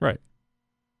one. Right.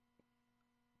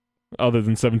 Other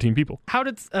than 17 people. How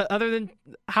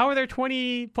are there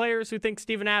 20 players who think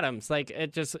Steven Adams?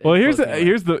 Well, here's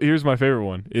my favorite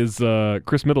one is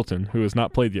Chris Middleton, who has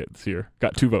not played yet this year,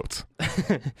 got 2 votes.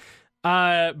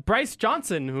 Bryce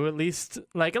Johnson, who at least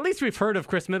we've heard of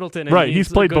Chris Middleton. And Right, he's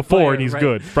played before player, and he's right?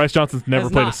 good. Bryce Johnson's never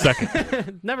played a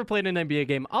second. Never played an NBA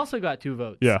game. Also got 2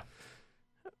 votes. Yeah.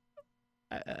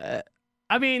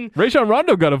 I mean, Rajon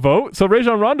Rondo got a vote, so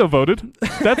Rajon Rondo voted.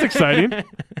 That's exciting.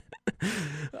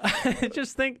 I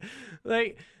just think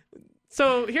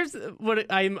so. Here's what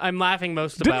I'm laughing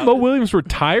most Didn't about. Mo Williams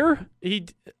retire? He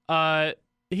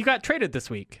got traded this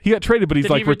week. He got traded, but he's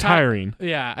Did he retiring.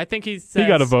 Yeah, I think he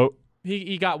got a vote.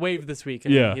 He got waived this week.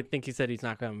 And Yeah. I think he said he's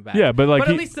not coming back. Yeah, but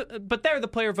at least the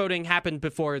player voting happened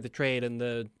before the trade and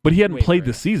the. But he hadn't waiver. played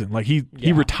this season.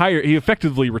 He retired. He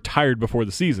effectively retired before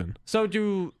the season. So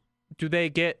do they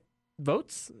get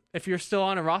votes if you're still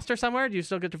on a roster somewhere? Do you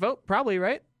still get to vote? Probably,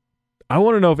 right? I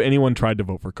want to know if anyone tried to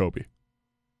vote for Kobe.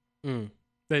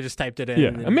 They just typed it in.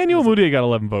 Yeah, Emmanuel Mudiay got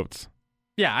 11 votes.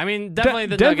 Yeah, I mean definitely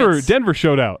the Denver. Nuggets. Denver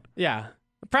showed out. Yeah,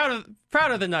 proud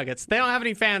of the Nuggets. They don't have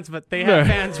any fans, but they have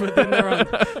fans within their own.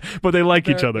 But they like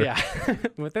each other. Yeah,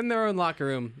 within their own locker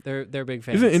room, they're big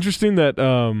fans. Isn't it interesting that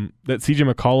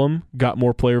CJ McCollum got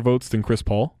more player votes than Chris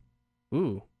Paul?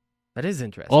 Ooh, that is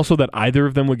interesting. Also, that either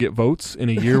of them would get votes in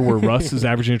a year where Russ is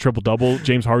averaging a triple-double,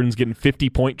 James Harden's getting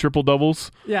 50-point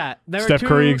triple-doubles. Yeah, Steph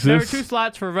Curry exists. There were 2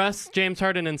 slots for Russ, James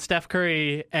Harden, and Steph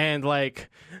Curry, and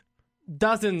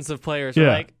dozens of players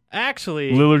were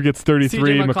actually. Lillard gets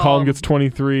 33, CJ McCollum gets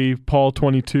 23, Paul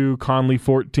 22, Conley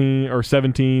 14 or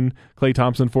 17, Klay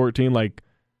Thompson 14.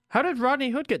 How did Rodney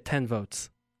Hood get 10 votes?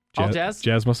 All Jazz?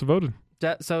 Jazz must have voted.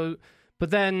 So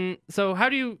how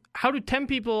do 10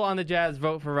 people on the Jazz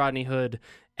vote for Rodney Hood?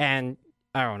 And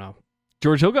I don't know.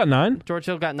 George Hill got 9. George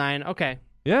Hill got 9. Okay.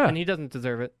 Yeah. And he doesn't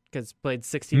deserve it because played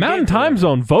 16 Mountain games Time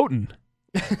Zone voting.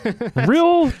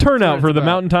 Real turnout for the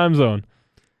Mountain Time Zone.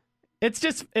 It's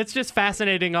just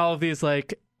fascinating, all of these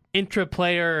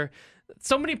intra-player.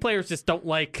 So many players just don't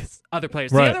like other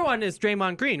players. Right. The other one is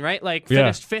Draymond Green, right?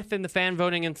 Finished 5th in the fan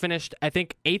voting and finished, I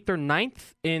think, 8th or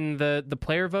 9th in the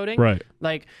player voting. Right.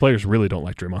 Players really don't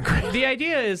like Draymond Green. The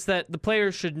idea is that the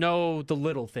players should know the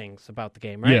little things about the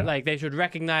game, right? Yeah. They should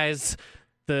recognize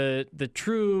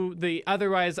the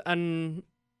otherwise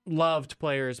unloved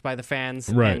players by the fans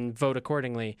and vote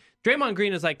accordingly. Draymond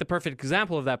Green is the perfect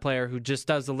example of that player who just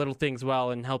does the little things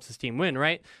well and helps his team win,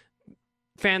 right?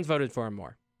 Fans voted for him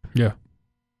more. Yeah.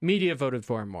 Media voted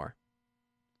for him more.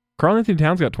 Karl Anthony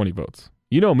Towns got 20 votes.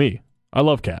 You know me. I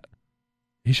love Cat.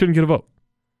 He shouldn't get a vote.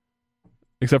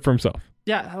 Except for himself.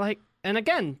 Yeah, and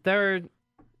again, there are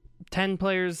 10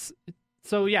 players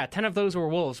So yeah, 10 of those were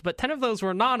Wolves, but 10 of those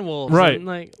were non-Wolves. Right. And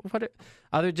like, what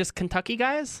are they just Kentucky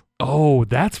guys? Oh,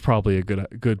 that's probably a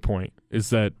good point. Is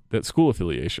that school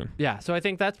affiliation? Yeah. So I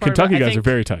think that's part Kentucky of it. guys are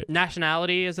very tight.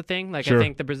 Nationality is a thing. Like Sure. I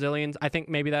think the Brazilians. I think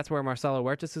maybe that's where Marcelo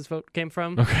Huertas' vote came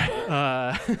from.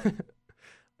 Okay.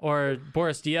 Or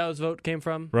Boris Diaw's vote came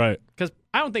from. Right. Because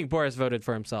I don't think Boris voted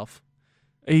for himself.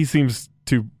 He seems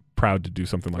too proud to do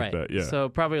something like Right. that. Yeah. So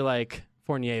probably like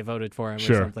Fournier voted for him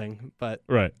Sure. or something. But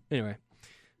right. anyway,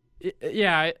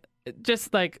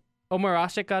 just like Omar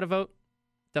Ashik got a vote.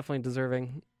 Definitely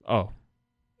deserving. Oh,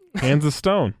 hands of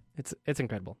stone. It's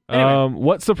incredible. Anyway,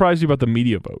 what surprised you about the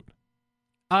media vote?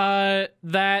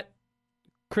 that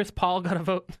Chris Paul got a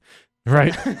vote.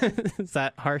 Right. Is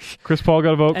that harsh? Chris Paul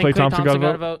got a vote. And Klay Thompson got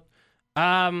a vote.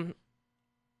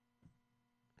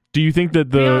 Do you think that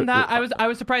beyond that, I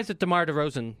was surprised that DeMar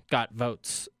DeRozan got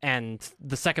votes and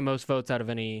the second most votes out of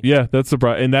any. Yeah, that's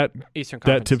surprising, and that Eastern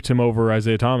Conference. that tipped him over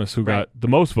Isaiah Thomas, who got the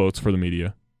most votes for the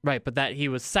media. Right, but that he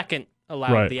was second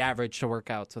allowed the average to work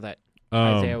out, so that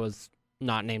Isaiah was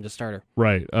not named a starter.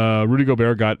 Right. Rudy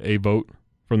Gobert got a vote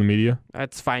from the media.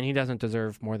 That's fine. He doesn't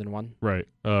deserve more than one. Right.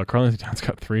 Karl-Anthony Towns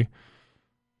got 3,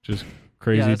 which is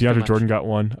crazy. Yeah, that's too DeAndre much. Jordan got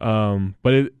 1.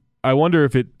 But I wonder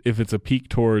if it's a peek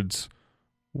towards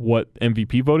what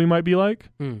MVP voting might be like.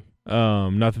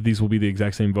 Not that these will be the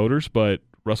exact same voters, but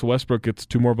Russell Westbrook gets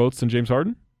 2 more votes than James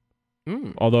Harden.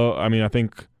 Although, I mean, I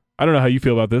don't know how you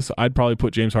feel about this. I'd probably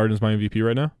put James Harden as my MVP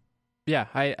right now. Yeah,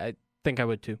 I think I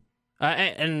would too.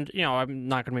 And you know, I'm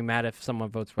not going to be mad if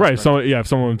someone votes for Right. Westbrook. So if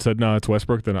someone said no, it's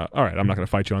Westbrook, then all right, I'm not going to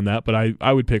fight you on that. But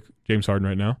I would pick James Harden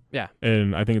right now. Yeah.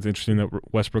 And I think it's interesting that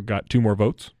Westbrook got 2 more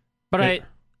votes. But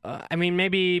I mean,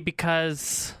 maybe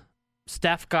because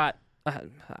Steph got.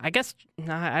 I guess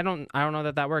I don't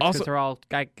know that works because they're all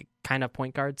kind of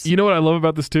point guards. You know what I love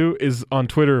about this too is on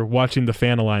Twitter watching the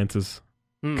fan alliances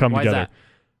come why is together. that?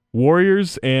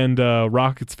 Warriors and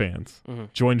Rockets fans Mm-hmm.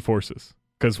 joined forces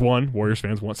because 1, Warriors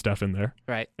fans want Steph in there,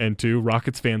 Right. and 2,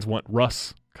 Rockets fans want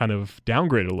Russ kind of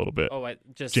downgraded a little bit. Oh,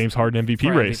 just James Harden MVP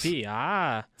for race.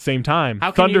 MVP. Same time,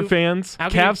 How can Thunder you- fans, how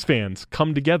can Cavs fans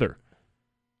come together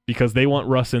because they want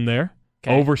Russ in there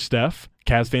over Steph.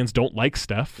 Cavs fans don't like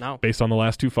Steph based on the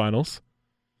last 2 finals.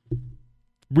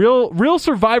 Real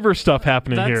Survivor stuff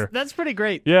happening here. That's pretty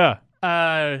great. Yeah.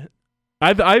 Uh,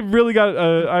 I really got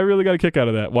a kick out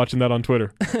of that watching that on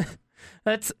Twitter.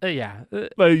 that's yeah.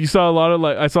 Like you saw a lot of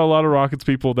I saw a lot of Rockets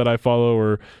people that I follow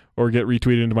or get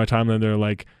retweeted into my timeline. They're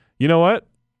like, you know what?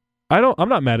 I'm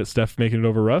not mad at Steph making it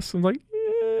over Russ. I'm like,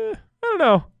 I don't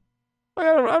know.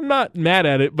 I'm not mad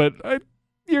at it, but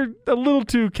you're a little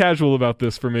too casual about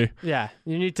this for me. Yeah,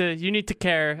 you need to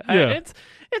care. Yeah.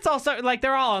 It's also like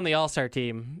they're all on the All-Star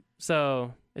team,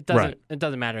 so it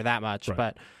doesn't matter that much.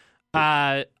 Right.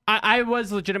 But I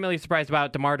was legitimately surprised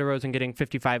about DeMar DeRozan getting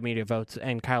 55 media votes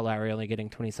and Kyle Lowry only getting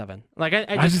 27. Like I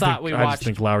just thought we watched. I just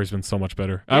think Lowry's been so much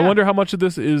better. Yeah. I wonder how much of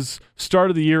this is start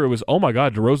of the year. It was, oh my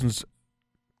God, DeRozan's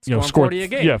scored 40 a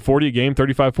game. Yeah, 40 a game,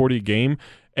 35-40 a game.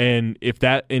 And if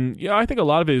that, and I think a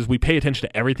lot of it is we pay attention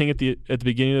to everything at the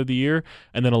beginning of the year,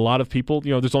 and then a lot of people,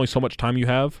 there's only so much time you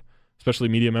have, especially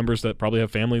media members that probably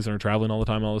have families and are traveling all the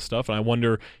time and all this stuff. And I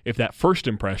wonder if that first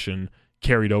impression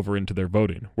carried over into their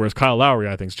voting. Whereas Kyle Lowry,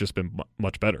 I think, has just been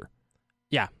much better.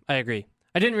 Yeah, I agree.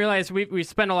 I didn't realize we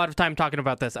spent a lot of time talking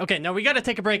about this. Okay, now we got to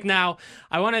take a break now.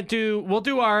 We'll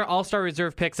do our All-Star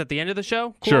Reserve picks at the end of the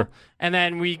show. Cool? Sure. And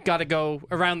then we got to go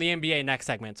around the NBA next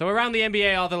segment. So around the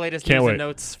NBA, all the latest Can't news wait. and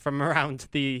notes from around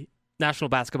the National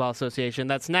Basketball Association.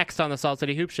 That's next on the Salt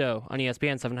City Hoop Show on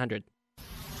ESPN 700.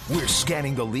 We're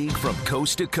scanning the league from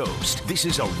coast to coast. This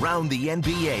is Around the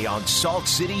NBA on Salt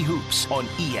City Hoops on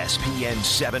ESPN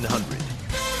 700.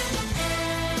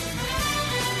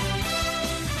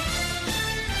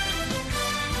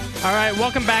 All right,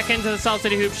 welcome back into the Salt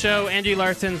City Hoop Show. Angie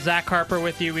Larson, Zach Harper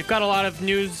with you. We've got a lot of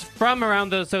news from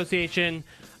around the association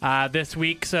this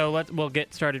week, so we'll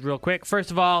get started real quick.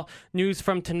 First of all, news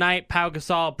from tonight, Pau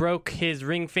Gasol broke his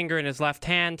ring finger in his left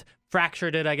hand.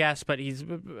 Fractured it, I guess, but he's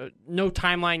no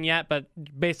timeline yet, but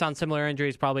based on similar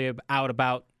injuries, probably out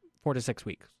about 4 to 6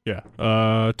 weeks. Yeah.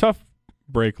 Tough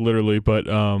break, literally, but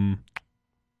Dwayne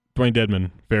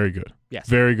Dedmon, very good. Yes.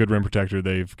 Very good rim protector.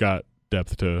 They've got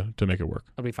depth to make it work.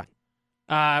 It'll be fine.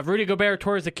 Rudy Gobert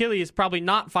tore his Achilles, probably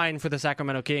not fine for the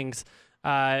Sacramento Kings.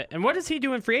 And what does he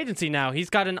do in free agency now? He's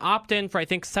got an opt-in for, I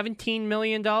think, $17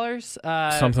 million.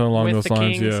 Something along with those the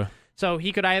lines, Kings. yeah. So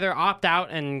he could either opt out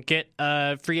and get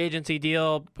a free agency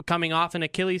deal coming off an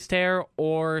Achilles tear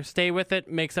or stay with it,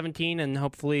 make 17, and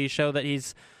hopefully show that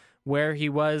he's where he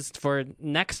was for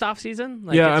next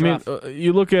offseason? Yeah, I mean,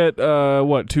 you look at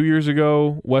 2 years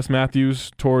ago, Wes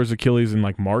Matthews tore his Achilles in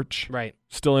like March. Right.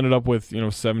 Still ended up with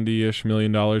 $70-ish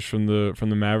million from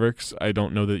the Mavericks. I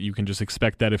don't know that you can just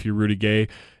expect that if you're Rudy Gay.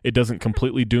 It doesn't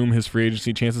completely doom his free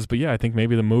agency chances, but yeah, I think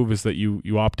maybe the move is that you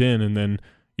opt in and then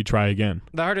you try again.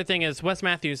 The harder thing is Wes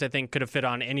Matthews, I think, could have fit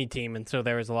on any team, and so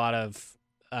there was a lot of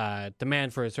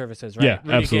demand for his services, right? Yeah,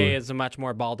 Rudy absolutely. Gay is a much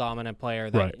more ball-dominant player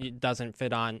that doesn't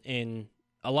fit on in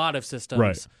a lot of systems.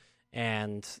 Right.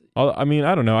 And I mean,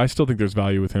 I don't know. I still think there's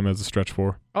value with him as a stretch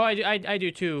four. Oh, I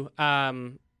do too.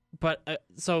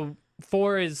 So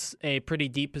 4 is a pretty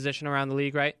deep position around the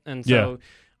league, right? And so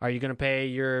are you going to pay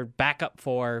your backup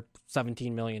for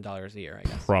 $17 million a year, I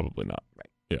guess? Probably not. Right.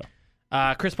 Yeah.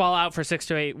 Chris Paul out for 6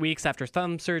 to 8 weeks after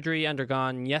thumb surgery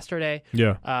undergone yesterday.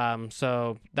 Yeah.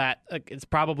 So that it's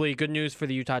probably good news for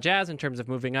the Utah Jazz in terms of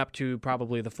moving up to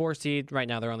probably the 4 seed. Right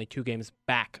now, they're only 2 games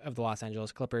back of the Los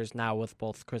Angeles Clippers now with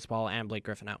both Chris Paul and Blake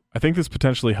Griffin out. I think this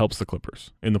potentially helps the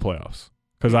Clippers in the playoffs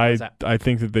because I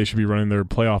think that they should be running their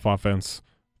playoff offense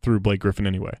through Blake Griffin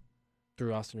anyway.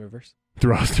 Through Austin Rivers?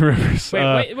 Through Austin Rivers.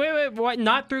 Wait. What?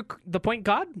 Not through the point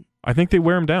guard? I think they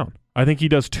wear him down. I think he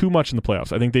does too much in the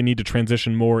playoffs. I think they need to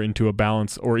transition more into a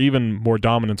balance or even more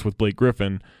dominance with Blake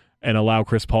Griffin and allow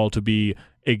Chris Paul to be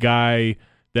a guy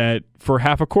that for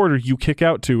half a quarter you kick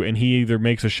out to and he either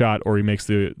makes a shot or he makes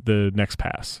the next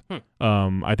pass.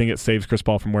 I think it saves Chris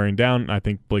Paul from wearing down. I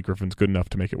think Blake Griffin's good enough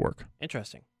to make it work.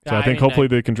 Interesting. So I think hopefully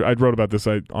they can. I wrote about this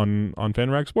on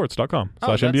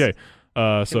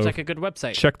fanragsports.com/NBA. Seems like a good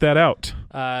website. Check that out.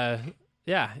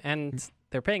 Yeah, and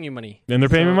they're paying you money. And they're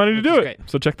paying me money to do it. Great.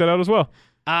 So check that out as well.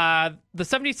 The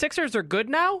 76ers are good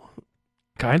now.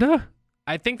 Kinda.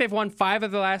 I think they've won 5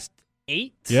 of the last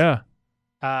 8. Yeah.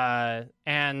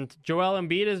 And Joel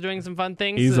Embiid is doing some fun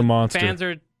things. He's a monster. Fans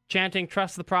are chanting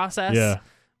 "Trust the process."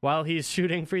 While he's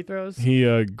shooting free throws.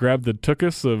 He grabbed the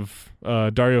tuchus of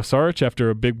Dario Saric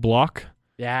after a big block.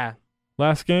 Yeah.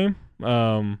 Last game.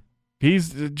 Joel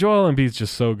Embiid's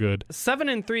just so good.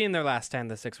 7-3 in their last 10.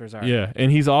 The Sixers are. Yeah,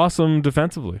 and he's awesome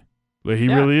defensively. But he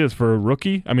really is for a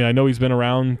rookie. I mean, I know he's been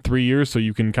around 3 years, so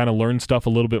you can kind of learn stuff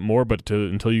a little bit more. But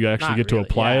until you actually get to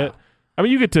apply it, I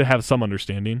mean, you get to have some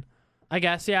understanding. I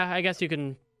guess, yeah. I guess you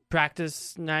can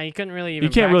practice. Nah, you couldn't really. You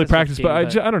can't really practice, but I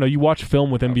don't know. You watch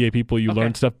film with NBA people, you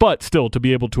learn stuff. But still, to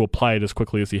be able to apply it as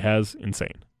quickly as he has,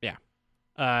 insane. Yeah,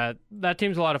 that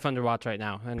team's a lot of fun to watch right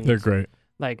now, and they're great.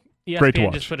 Like ESPN great to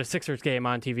watch. just put a Sixers game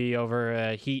on TV over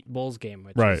a Heat Bulls game,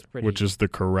 which is the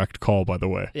correct call, by the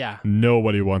way. Yeah,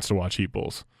 nobody wants to watch Heat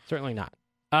Bulls. Certainly not.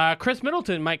 Chris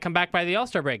Middleton might come back by the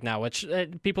All-Star break now, which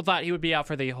people thought he would be out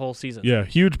for the whole season. Yeah,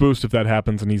 huge boost if that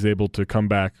happens and he's able to come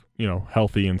back,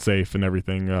 healthy and safe and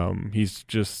everything. He's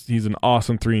an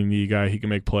awesome 3-and-D guy. He can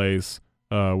make plays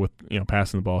with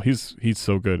passing the ball. He's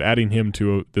so good. Adding him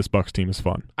to this Bucks team is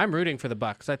fun. I'm rooting for the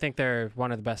Bucks. I think they're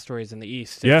one of the best stories in the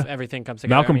East. Yeah, if everything comes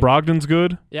together. Malcolm Brogdon's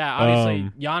good. Yeah,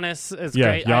 obviously Giannis is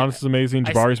great. Giannis is amazing.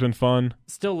 Jabari's been fun.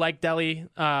 Still like Delly.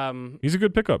 He's a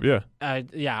good pickup. Yeah.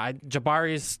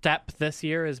 Jabari's step this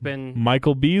year has been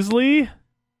Michael Beasley,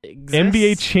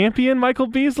 NBA champion Michael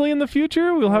Beasley in the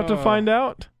future. We'll have to find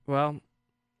out. Well,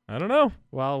 I don't know.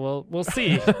 Well, we'll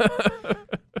see.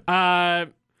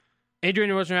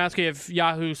 Adrian Wojnarowski of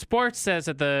Yahoo Sports says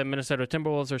that the Minnesota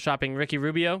Timberwolves are shopping Ricky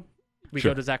Rubio. We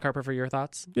go to Zach Harper for your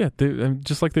thoughts. Yeah,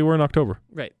 just like they were in October.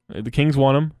 Right. The Kings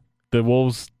want him. The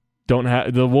Wolves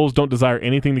don't desire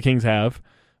anything the Kings have.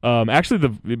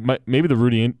 Actually, maybe the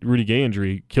Rudy Gay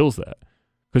injury kills that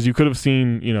because you could have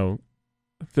seen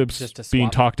Thibs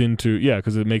being talked into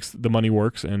because it makes the money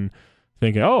works and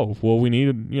thinking we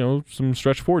need some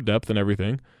stretch forward depth and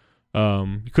everything.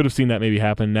 You could have seen that maybe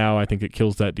happen. Now I think it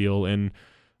kills that deal, and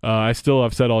I've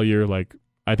said all year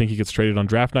I think he gets traded on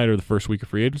draft night or the first week of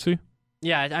free agency.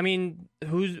 Yeah, I mean,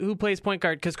 who plays point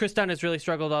guard? Because Chris Dunn has really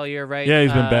struggled all year, right? Yeah,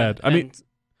 he's been bad. I think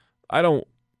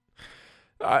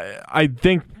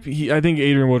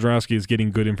Adrian Wojnarowski is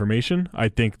getting good information. I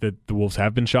think that the Wolves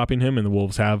have been shopping him, and the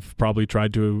Wolves have probably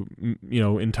tried to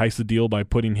entice the deal by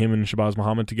putting him and Shabazz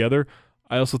Muhammad together.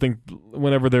 I also think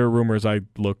whenever there are rumors, I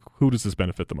look, who does this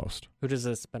benefit the most?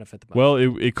 Well,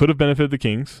 it could have benefited the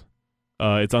Kings.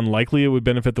 It's unlikely it would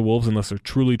benefit the Wolves unless they're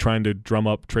truly trying to drum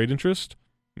up trade interest.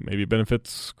 Maybe it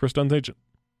benefits Chris Dunn's agent.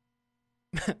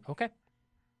 Okay.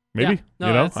 Maybe.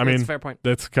 That's a fair point.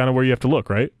 That's kind of where you have to look,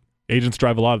 right? Agents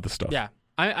drive a lot of this stuff. Yeah.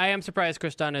 I am surprised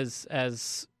Chris Dunn is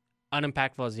as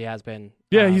unimpactful as he has been.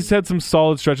 Yeah, he's had some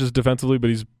solid stretches defensively, but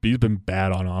he's been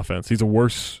bad on offense. He's a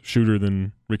worse shooter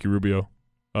than Ricky Rubio.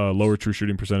 Lower true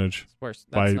shooting percentage. It's worse.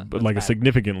 That's a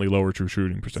significantly lower true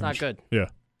shooting percentage. It's not good. Yeah.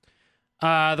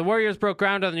 The Warriors broke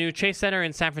ground on the new Chase Center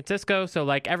in San Francisco, so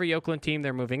like every Oakland team,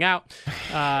 they're moving out.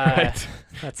 Right.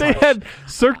 That's They had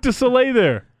Cirque du Soleil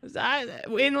there.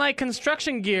 in like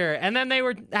construction gear, and then they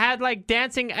had like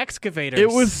dancing excavators. It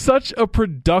was such a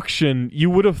production. You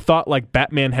would have thought like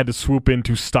Batman had to swoop in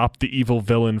to stop the evil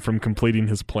villain from completing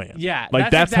his plan. Yeah, like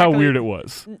that's how weird it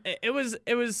was. It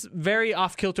was very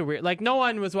off kilter weird. Like no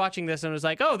one was watching this and was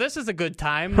like, "Oh, this is a good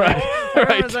time." Right. Like, everyone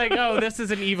Right. was like, "Oh, this is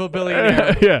an evil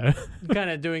billionaire Yeah. kind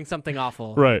of doing something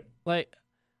awful." Right. Like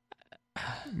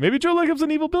Maybe Joe Lacob's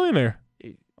an evil billionaire.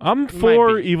 I'm Might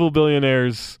for be. evil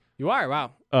billionaires. you are.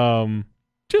 Wow.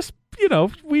 Just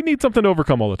we need something to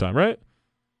overcome all the time, right?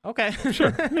 Okay.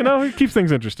 Sure. It keeps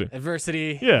things interesting.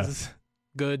 Adversity Yeah. is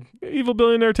good. Evil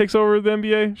billionaire takes over the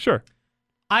NBA. Sure.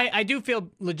 I do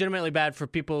feel legitimately bad for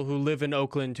people who live in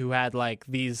Oakland who had like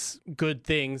these good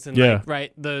things and Yeah. like,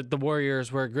 right, the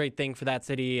Warriors were a great thing for that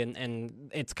city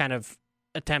and it's kind of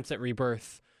attempts at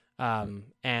rebirth. And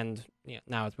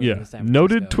now it's moving to San Francisco.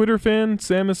 Noted Twitter fan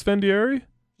Sam Esfandiari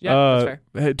Yeah, that's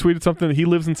fair. had tweeted something. He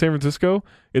lives in San Francisco.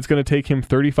 It's going to take him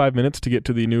 35 minutes to get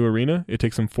to the new arena. It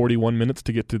takes him 41 minutes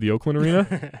to get to the Oakland arena.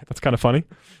 That's kind of funny.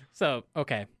 So,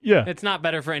 okay. Yeah. It's not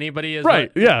better for anybody, is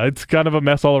Right. it? Yeah. It's kind of a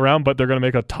mess all around, but they're going to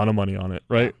make a ton of money on it,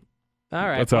 right? All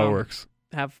right. That's how well, it works.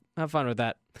 Have fun with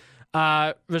that.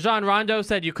 Rajon Rondo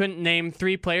said you couldn't name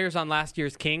 3 players on last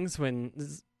year's Kings when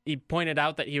he pointed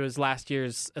out that he was last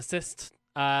year's assist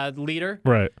leader.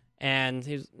 Right. And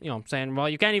he's, saying, well,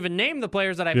 you can't even name the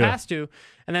players that I Yeah. passed to.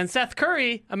 And then Seth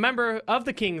Curry, a member of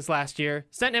the Kings last year,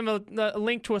 sent him a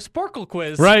link to a Sporkle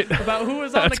quiz Right. about who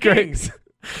was on That's the great. Kings.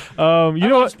 You I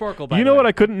know love what? Sporkle, by You the know way. what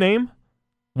I couldn't name?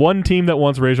 One team that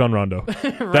wants Rajon Rondo.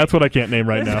 Right. That's what I can't name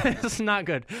right now. It's not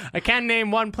good. I can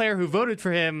name one player who voted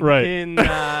for him Right. in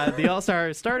the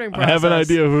All-Star starting process. I have an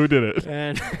idea of who did it.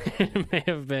 And it may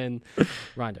have been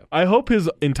Rondo. I hope his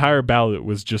entire ballot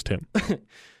was just him.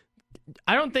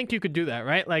 I don't think you could do that,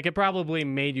 right? Like, it probably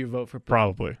made you vote for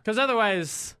Probably. because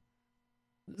otherwise,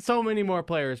 so many more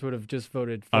players would have just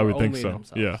voted for I would only think so.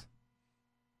 themselves. Yeah.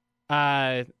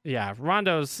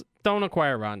 Rondo's don't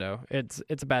acquire Rondo. It's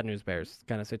a bad news bears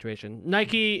kind of situation.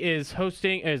 Nike is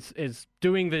hosting is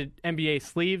doing the NBA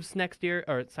sleeves next year,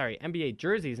 or sorry, NBA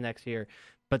jerseys next year,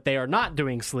 but they are not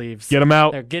doing sleeves. Get him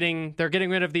out. They're getting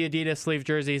rid of the Adidas sleeve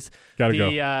jerseys. Gotta go.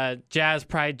 The Jazz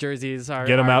Pride jerseys are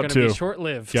Get 'em out going to be too.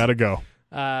 short-lived. Gotta go.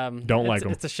 Don't like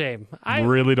 'em. It's a shame.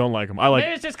 Really don't like him. I like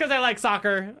Maybe it's just because I like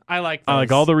soccer. I like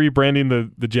all the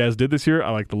rebranding the Jazz did this year.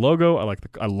 I like the logo.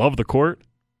 I love the court.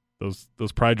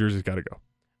 Those Pride jerseys gotta go.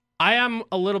 I am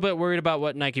a little bit worried about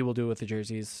what Nike will do with the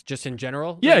jerseys, just in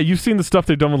general. Yeah, you've seen the stuff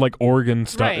they've done with like Oregon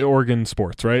stuff, Right. Oregon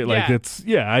sports, right? Like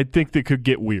Yeah. I think they could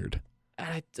get weird.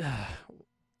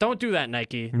 Don't do that,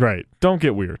 Nike. Right. Don't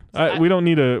get weird. We don't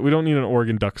need an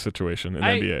Oregon Duck situation in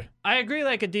NBA. I agree.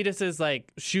 Like Adidas's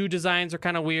like shoe designs are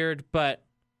kind of weird, but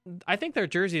I think their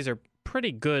jerseys are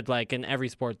pretty good. Like in every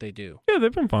sport they do. Yeah,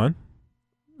 they've been fine.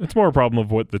 It's more a problem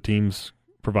of what the teams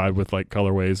provide with like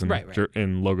colorways and Right.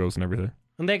 and logos and everything.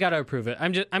 And they got to approve it.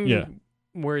 I'm Yeah.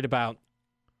 worried about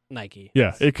Nike.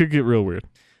 Yeah, it could get real weird.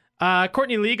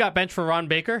 Courtney Lee got benched for Ron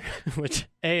Baker, which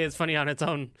A, is funny on its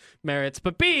own merits,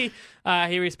 but B,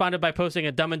 he responded by posting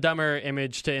a Dumb and Dumber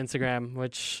image to Instagram,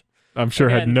 which I'm sure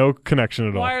had Again, no connection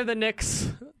at all. why are the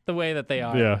Knicks the way that they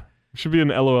are? Yeah. Should be an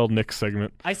LOL Knicks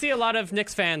segment. I see a lot of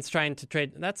Knicks fans trying to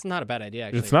trade. That's not a bad idea,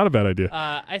 actually. It's not a bad idea.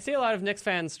 I see a lot of Knicks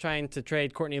fans trying to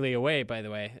trade Courtney Lee away, by the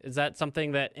way. Is that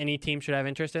something that any team should have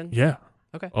interest in? Yeah.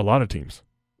 Okay. A lot of teams.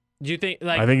 Do you think,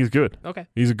 I think he's good. Okay.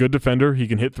 He's a good defender. He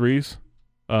can hit threes.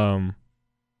 I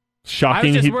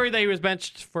Shocking. was just worried that he was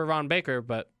benched for Ron Baker,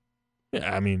 but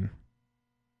Yeah, I mean,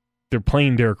 they're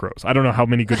playing Derrick Rose. I don't know how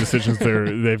many good decisions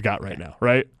they've got right now,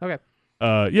 right? Okay.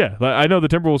 Yeah, I know the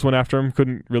Timberwolves went after him.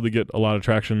 Couldn't really get a lot of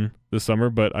traction this summer,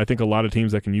 but I think a lot of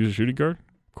teams that can use a shooting guard,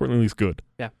 Courtney Lee's good.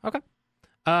 yeah, okay.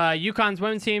 UConn's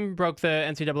women's team broke the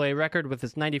NCAA record with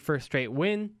its 91st straight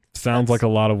win. Sounds like a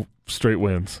lot of straight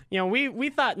wins. You know, we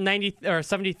thought 90 or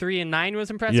 73-9 was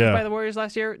impressive Yeah. by the Warriors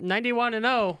last year.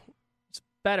 91-0, it's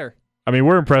better. I mean,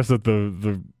 we're impressed that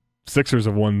the Sixers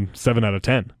have won 7 out of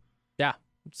 10. Yeah.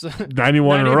 So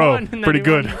 91 in a row. 91 Pretty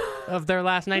good. Of their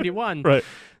last 91. Right.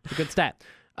 It's a good stat.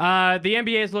 The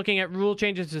NBA is looking at rule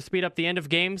changes to speed up the end of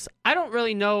games. I don't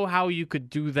really know how you could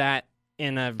do that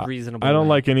in a reasonable I don't way.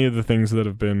 like any of the things that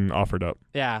have been offered up.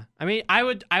 Yeah. I mean, I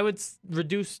would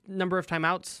reduce number of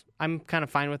timeouts. I'm kind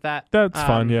of fine with that. That's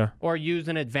fine, yeah. Or use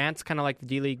an advance, kind of like the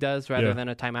D-League does, rather Yeah. than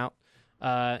a timeout.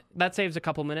 That saves a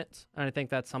couple minutes, and I think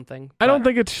that's something. I don't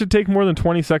think it should take more than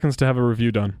 20 seconds to have a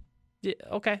review done. Yeah,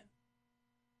 okay.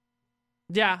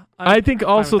 Yeah. I think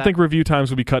review times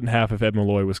would be cut in half if Ed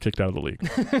Malloy was kicked out of the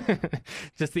league.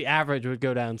 Just the average would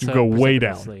go down. So go way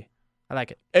down. I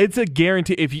like it. It's a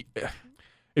guarantee.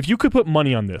 If you could put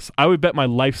money on this, I would bet my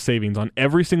life savings on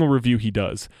every single review he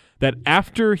does that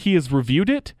after he has reviewed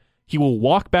it, he will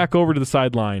walk back over to the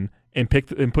sideline and put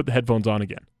the headphones on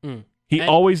again. He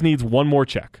always needs one more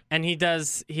check. And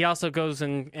he also goes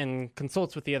and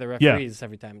consults with the other referees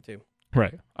every time too.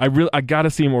 Right. I gotta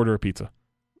see him order a pizza.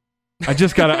 I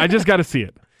just gotta see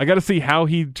it. I gotta see how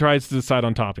he tries to decide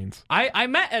on toppings. I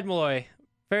met Ed Malloy.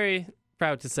 Very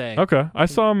proud to say. Okay. I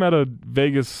saw him at a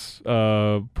Vegas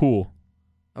pool.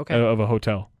 Okay. Of a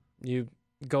hotel. You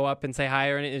go up and say hi,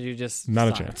 or anything? You just not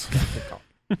a chance.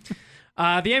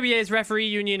 The NBA's referee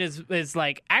union is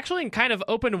like actually in kind of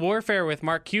open warfare with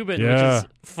Mark Cuban, which is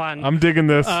fun. I'm digging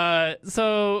this.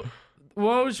 So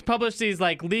Woj published these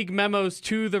like league memos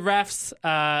to the refs,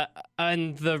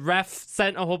 and the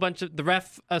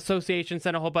ref association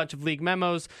sent a whole bunch of league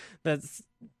memos that's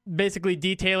basically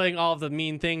detailing all of the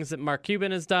mean things that Mark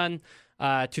Cuban has done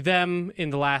to them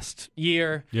in the last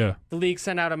year. Yeah. The league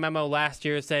sent out a memo last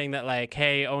year saying that, like,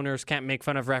 hey, owners can't make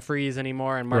fun of referees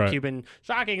anymore, and Mark Cuban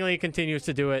shockingly continues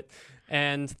to do it.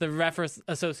 And the Ref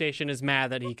Association is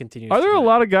mad that he continues. Are there a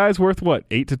lot of guys worth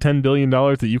 $8 to $10 billion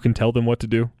that you can tell them what to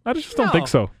do? I just don't think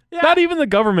so. Yeah. Not even the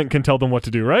government can tell them what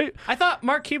to do, right? I thought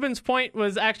Mark Cuban's point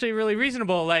was actually really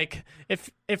reasonable. Like,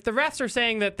 if the refs are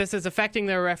saying that this is affecting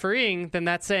their refereeing, then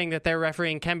that's saying that their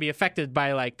refereeing can be affected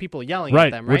by like people yelling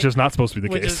at them, right? Which is not supposed to be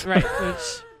the case.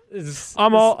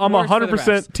 I'm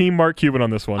 100% team Mark Cuban on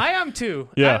this one. I am too.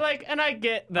 Yeah. I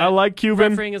get that. I like Cuban.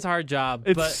 Refereeing is a hard job.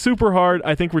 It's super hard.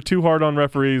 I think we're too hard on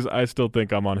referees. I still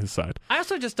think I'm on his side. I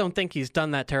also just don't think he's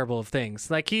done that terrible of things.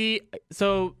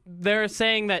 So they're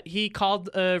saying that he called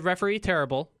a referee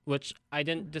terrible, which I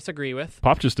didn't disagree with.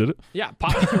 Pop just did it. Yeah,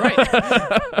 Pop, right.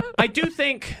 I do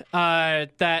think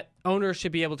that owners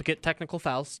should be able to get technical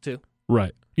fouls too.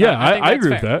 Right. Yeah, I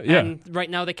agree with that. Yeah. And right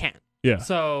now they can't. Yeah.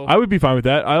 So I would be fine with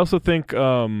that. I also think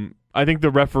I think the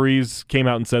referees came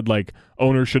out and said like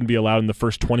owners shouldn't be allowed in the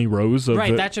first 20 rows of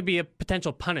that should be a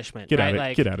potential punishment. Get out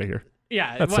of here.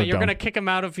 Yeah. That's you're going to kick them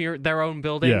out of their own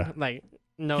building? Yeah.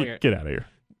 Get out of here.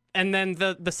 And then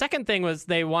the second thing was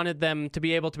they wanted them to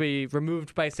be able to be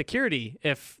removed by security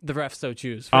if the refs so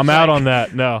choose. I'm out on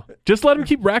that. No. Just let them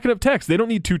keep racking up techs. They don't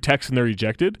need 2 techs and they're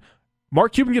ejected.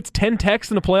 Mark Cuban gets 10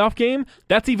 techs in a playoff game.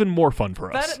 That's even more fun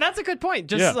for us. That's a good point.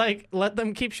 Just let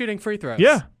them keep shooting free throws.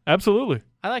 Yeah, absolutely.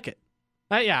 I like it.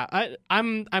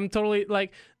 I'm totally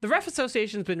like the Ref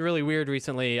Association's been really weird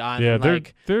recently on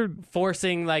they're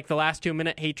forcing like the last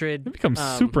 2-minute hatred. They become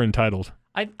super entitled.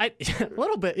 I a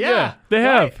little bit. Yeah, they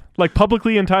have like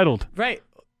publicly entitled. Right.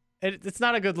 It's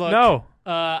not a good look. No.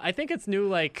 I think it's new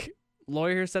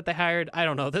lawyers that they hired. I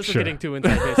don't know. This is getting too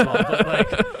inside baseball,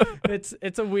 but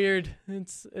it's a weird.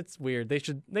 It's weird. They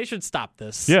should stop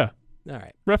this. Yeah. All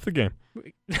right. Ref the game.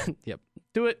 Yep.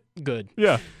 Do it good.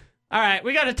 Yeah. All right.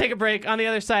 We got to take a break. On the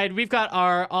other side, we've got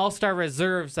our all-star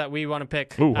reserves that we want to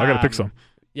pick. Ooh, I got to pick some.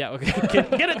 Yeah. Okay.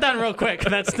 Get it done real quick.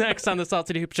 That's next on the Salt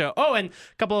City Hoop Show. Oh, and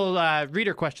a couple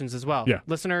reader questions as well. Yeah.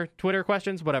 Listener Twitter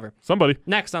questions, whatever. Somebody.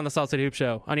 Next on the Salt City Hoop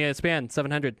Show on ESPN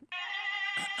 700.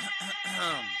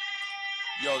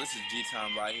 Yo, this is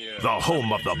G-Time right here. The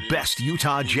home of the best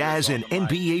Utah Jazz and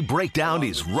NBA breakdown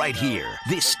is right here.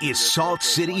 This is Salt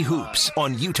City Hoops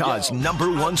on Utah's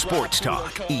 #1 sports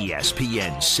talk,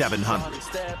 ESPN 700.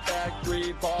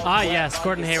 Yes,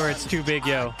 Gordon Hayward's too big,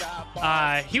 yo.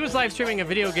 He was live streaming a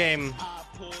video game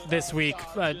this week,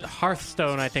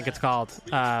 Hearthstone, I think it's called.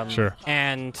 Sure.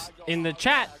 And in the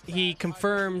chat, he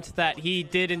confirmed that he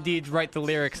did indeed write the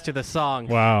lyrics to the song.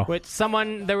 Wow.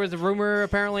 There was a rumor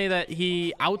apparently that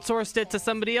he outsourced it to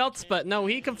somebody else, but no,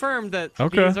 he confirmed that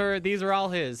these are all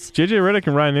his. JJ Redick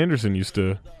and Ryan Anderson used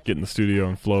to get in the studio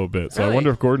and flow a bit, so really? I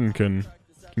wonder if Gordon can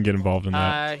get involved in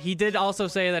that. He did also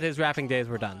say that his rapping days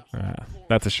were done.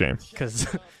 That's a shame. Because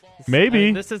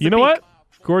maybe. This is you know what?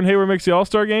 Gordon Hayward makes the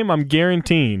All-Star game, I'm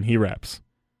guaranteeing he raps.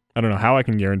 I don't know how I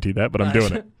can guarantee that, but I'm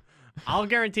doing it. I'll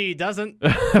guarantee he doesn't.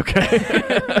 Okay.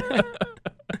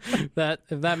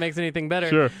 If that makes anything better.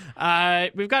 Sure.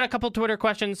 We've got a couple Twitter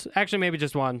questions. Actually, maybe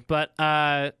just one. But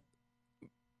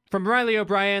from Riley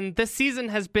O'Brien, this season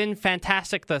has been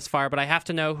fantastic thus far, but I have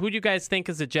to know, who do you guys think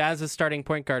is the Jazz's starting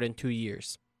point guard in 2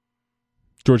 years?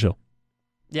 George Hill.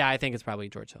 Yeah, I think it's probably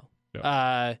George Hill.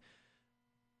 Yeah.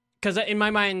 Because in my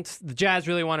mind, the Jazz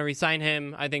really want to re-sign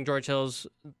him. I think George Hill's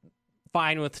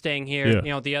fine with staying here. Yeah. You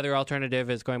know, the other alternative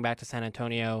is going back to San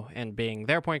Antonio and being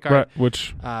their point guard,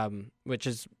 right, which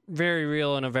is very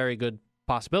real and a very good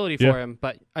possibility for him.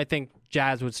 But I think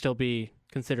Jazz would still be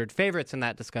considered favorites in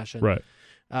that discussion. Right.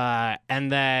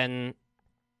 And then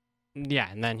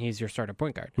he's your starter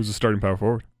point guard. Who's the starting power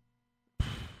forward?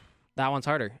 That one's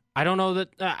harder. I don't know that.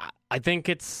 I think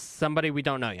it's somebody we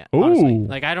don't know yet. Ooh. Honestly.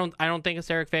 Like I don't think it's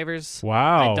Eric Favors.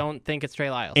 Wow. I don't think it's Trey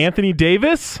Lyles. Anthony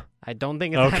Davis? I don't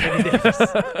think it's Anthony Davis.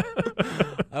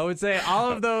 I would say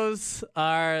all of those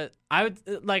are. I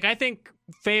think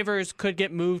Favors could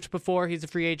get moved before he's a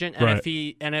free agent, and Right.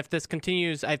 if this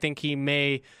continues, I think he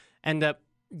may end up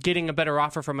getting a better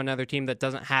offer from another team that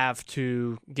doesn't have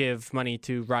to give money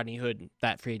to Rodney Hood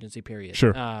that free agency period.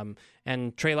 Sure.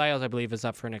 And Trey Lyles, I believe, is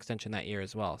up for an extension that year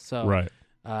as well. So, Right.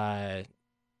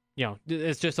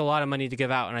 it's just a lot of money to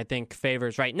give out, and I think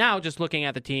Favors right now, just looking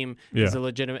at the team,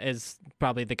 is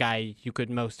probably the guy you could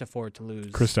most afford to lose.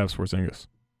 Kristaps Porzingis.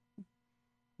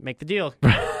 Make the deal,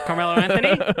 Carmelo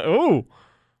Anthony. Oh,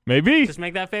 maybe. Just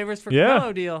make that Favors for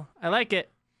Carmelo deal. I like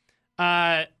it.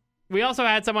 We also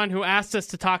had someone who asked us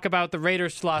to talk about the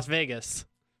Raiders to Las Vegas.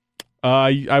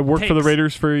 I worked for the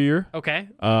Raiders for a year. Okay.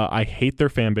 I hate their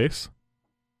fan base.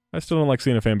 I still don't like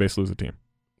seeing a fan base lose a team.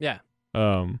 Yeah.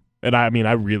 And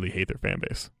I really hate their fan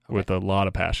base with a lot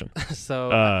of passion.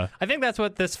 So I think that's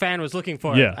what this fan was looking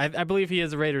for. Yeah. I believe he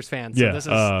is a Raiders fan. So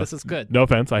this is good. No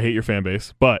offense, I hate your fan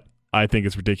base, but I think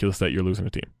it's ridiculous that you're losing a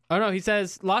team. Oh no, he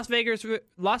says Las Vegas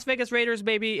Raiders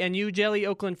baby, and you jelly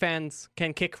Oakland fans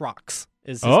can kick rocks.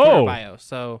 Is his Twitter bio.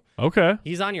 So okay,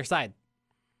 he's on your side.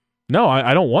 No,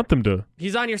 I don't want them to.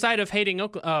 He's on your side of hating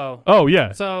Oakland. Oh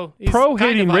yeah. So he's pro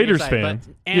kind hating of Raiders side, fan,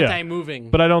 but anti-moving.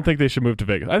 But I don't think they should move to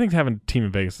Vegas. I think having a team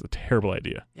in Vegas is a terrible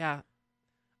idea. Yeah.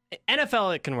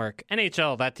 NFL it can work.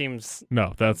 NHL that team's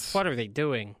no. That's what are they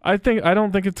doing? I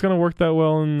don't think it's going to work that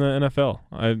well in the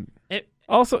NFL.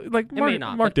 Also like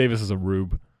Mark Davis is a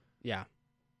rube. Yeah,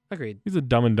 agreed. He's a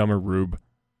Dumb and Dumber rube.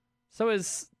 So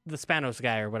is the Spanos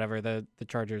guy or whatever, the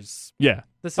Chargers. Yeah.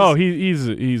 This is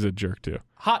he's a jerk too.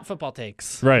 Hot football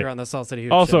takes. Right. Here on the Salt City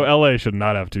Hoops Also, show. LA should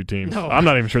not have two teams. No. I'm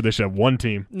not even sure they should have one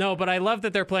team. No, but I love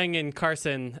that they're playing in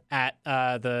Carson at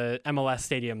the MLS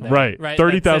stadium there. Right.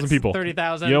 30,000 people.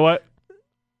 30,000. You know what?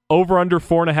 Over under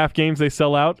 4.5 games they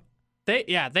sell out.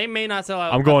 They may not sell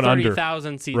out I'm going a under.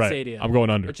 30,000 seat Right. stadium. I'm going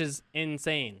under. Which is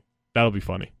insane. That'll be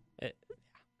funny.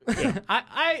 Yeah.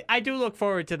 I do look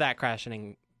forward to that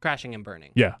crashing and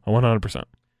burning. Yeah, 100%.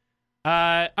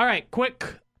 All right,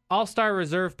 quick All-Star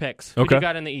reserve picks. Who do Okay. you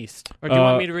got in the East? Or do you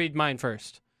want me to read mine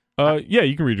first? Yeah,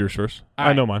 you can read yours first. All I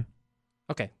right. know mine.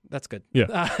 Okay, that's good.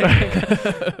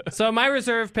 Yeah. So my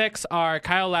reserve picks are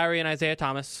Kyle Lowry and Isaiah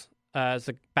Thomas as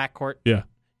the backcourt. Yeah.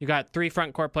 You got 3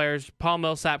 front court players: Paul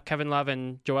Millsap, Kevin Love,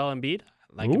 and Joel Embiid.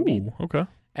 Ooh, Embiid. okay.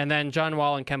 And then John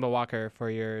Wall and Kemba Walker for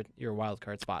your wild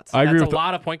card spots. I agree That's with a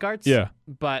lot of point guards. Yeah.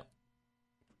 But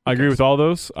I agree with all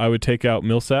those. I would take out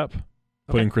Millsap,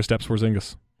 put in Kristaps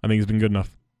Porzingis. I think he's been good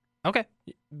enough. Okay.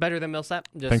 Better than Millsap?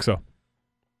 I think so.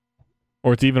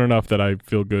 Or it's even enough that I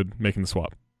feel good making the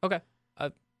swap. Okay.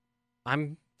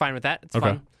 I'm fine with that. It's Okay.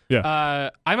 fun. Yeah.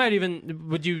 I might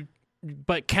even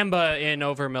but Kemba in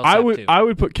over Millsap too. I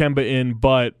would put Kemba in,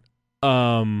 but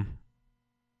I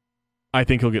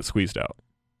think he'll get squeezed out.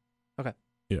 Okay.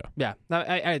 Yeah. Yeah.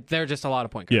 They're just a lot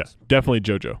of point Yeah, guards. definitely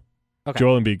JoJo. Okay.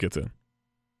 Joel Embiid gets in.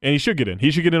 And he should get in.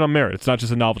 He should get in on merit. It's not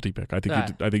just a novelty pick. I think I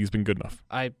think he's been good enough.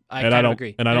 I And kind I of don't-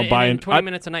 agree. and I don't buy in in- 20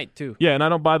 minutes a night too. Yeah, and I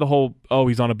don't buy the whole,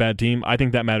 he's on a bad team. I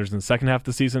think that matters in the second half of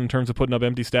the season in terms of putting up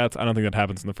empty stats. I don't think that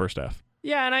happens in the first half.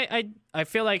 Yeah, and I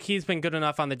feel like he's been good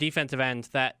enough on the defensive end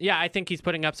that, I think he's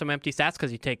putting up some empty stats because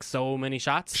he takes so many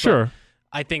shots. Sure. But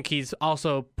I think he's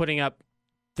also putting up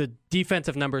the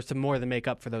defensive numbers to more than make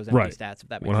up for those empty Right. stats, if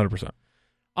that makes sense. 100%.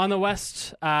 On the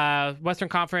Western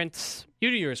Conference,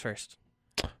 you do yours first.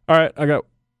 All right, I got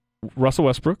Russell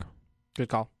Westbrook. Good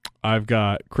call. I've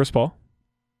got Chris Paul.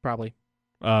 Probably.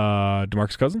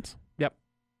 DeMarcus Cousins. Yep.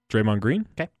 Draymond Green.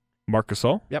 Okay. Marc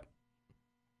Gasol. Yep.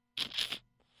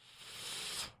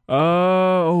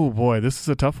 Oh boy, this is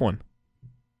a tough one.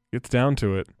 Gets down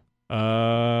to it.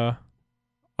 I'll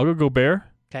go Gobert.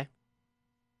 Okay.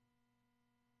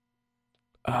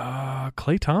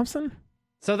 Klay Thompson?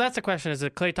 So that's the question. Is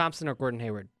it Klay Thompson or Gordon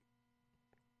Hayward?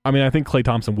 I mean, I think Klay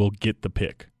Thompson will get the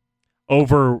pick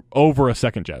over a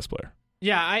second Jazz player.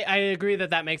 Yeah, I agree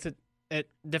that makes it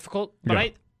difficult. But Yeah.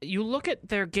 you look at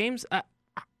their games,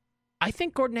 I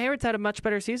think Gordon Hayward's had a much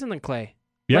better season than Klay.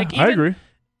 Yeah, I agree.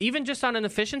 Even just on an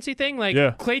efficiency thing,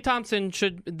 Yeah. Klay Thompson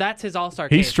that's his all-star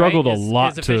He case, struggled right? a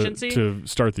lot his efficiency. to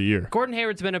start the year. Gordon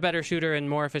Hayward's been a better shooter and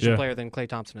more efficient Yeah. player than Klay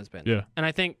Thompson has been. Yeah. And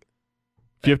I think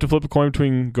If you have to flip a coin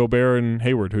between Gobert and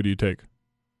Hayward, who do you take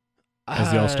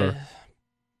as the all-star?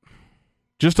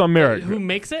 Just on merit. Who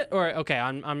makes it? Or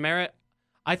on merit?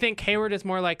 I think Hayward is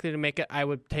more likely to make it. I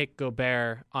would take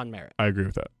Gobert on merit. I agree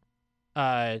with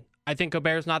that. I think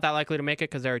Gobert's not that likely to make it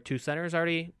because there are 2 centers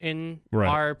already in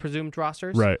our presumed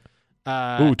rosters. Right.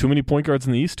 Too many point guards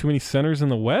in the East, too many centers in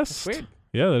the West. That's weird.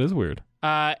 Yeah, that is weird.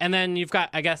 And then you've got,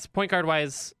 I guess, point guard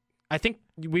wise, I think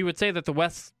we would say that the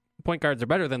West point guards are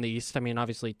better than the East. I mean,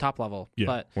 obviously top level. Yeah,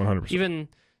 but 100%. Even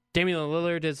Damian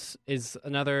Lillard is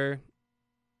another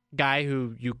guy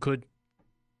who you could.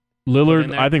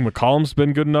 Lillard, I think McCollum's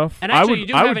been good enough. And actually, you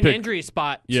do have an injury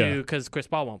spot too because Chris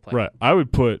Paul won't play. Right. I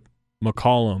would put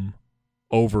McCollum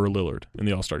over Lillard in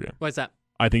the All-Star game. Why is that?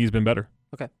 I think he's been better.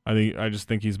 Okay. I just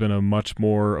think he's been a much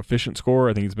more efficient scorer.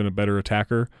 I think he's been a better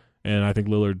attacker, and I think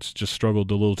Lillard's just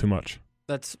struggled a little too much.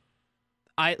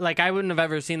 I wouldn't have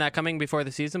ever seen that coming before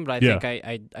the season, but I think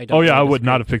I don't. Oh yeah, I would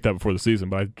not have picked that before the season,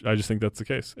 but I just think that's the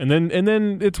case. And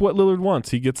then it's what Lillard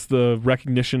wants. He gets the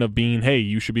recognition of being, hey,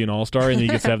 you should be an all-star, and he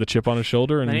gets to have the chip on his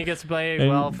sholdder, and he gets to play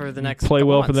well for the next play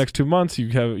well months. for the next 2 months.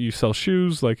 You sell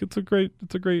shoes, like it's a great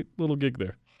little gig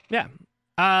there. Yeah.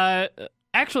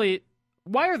 Actually,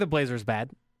 why are the Blazers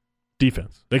bad?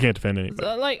 Defense. They can't defend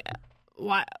anybody.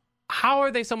 Why? How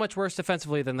are they so much worse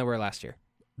defensively than they were last year?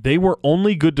 They were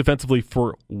only good defensively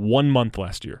for 1 month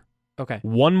last year. Okay.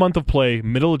 1 month of play,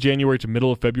 middle of January to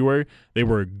middle of February, they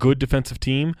were a good defensive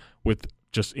team with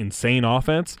just insane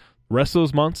offense. The rest of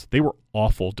those months, they were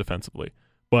awful defensively.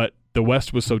 But the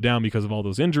West was so down because of all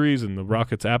those injuries and the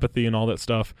Rockets' apathy and all that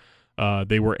stuff.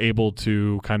 They were able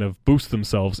to kind of boost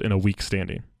themselves in a weak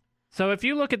standing. So if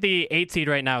you look at the 8 seed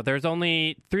right now, there's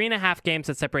only 3.5 games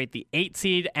that separate the 8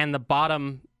 seed and the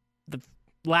bottom, the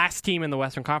last team in the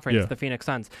Western Conference, the Phoenix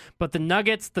Suns. But the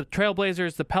Nuggets, the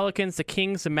Trailblazers, the Pelicans, the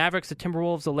Kings, the Mavericks, the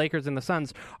Timberwolves, the Lakers, and the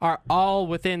Suns are all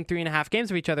within 3.5 games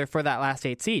of each other for that last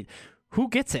 8 seed. Who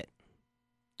gets it?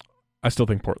 I still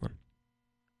think Portland.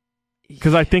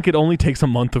 Because I think it only takes a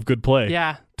month of good play.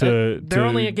 Yeah. They're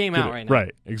only a game out right now.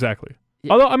 Right, exactly.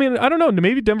 Yeah. Although, I mean, I don't know.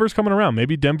 Maybe Denver's coming around.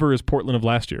 Maybe Denver is Portland of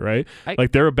last year, right?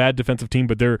 They're a bad defensive team,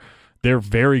 but they're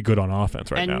very good on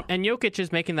offense now. And Jokic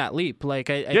is making that leap. I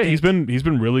think he's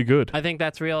been really good. I think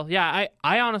that's real. Yeah,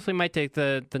 I honestly might take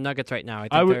the Nuggets right now.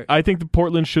 I think the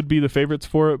Portland should be the favorites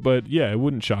for it, but yeah, it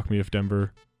wouldn't shock me if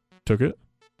Denver took it.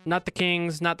 Not the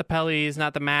Kings, not the Pellies,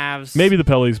 not the Mavs. Maybe the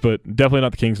Pellies, but definitely not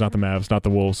the Kings, not the Mavs, not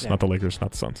the Wolves, not the Lakers, not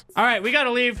the Suns. All right, we got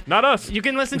to leave. Not us. You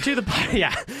can listen to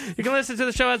the you can listen to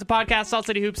the show as a podcast,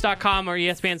 saltcityhoops.com or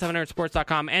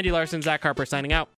ESPN700sports.com. Andy Larson, Zach Harper signing out.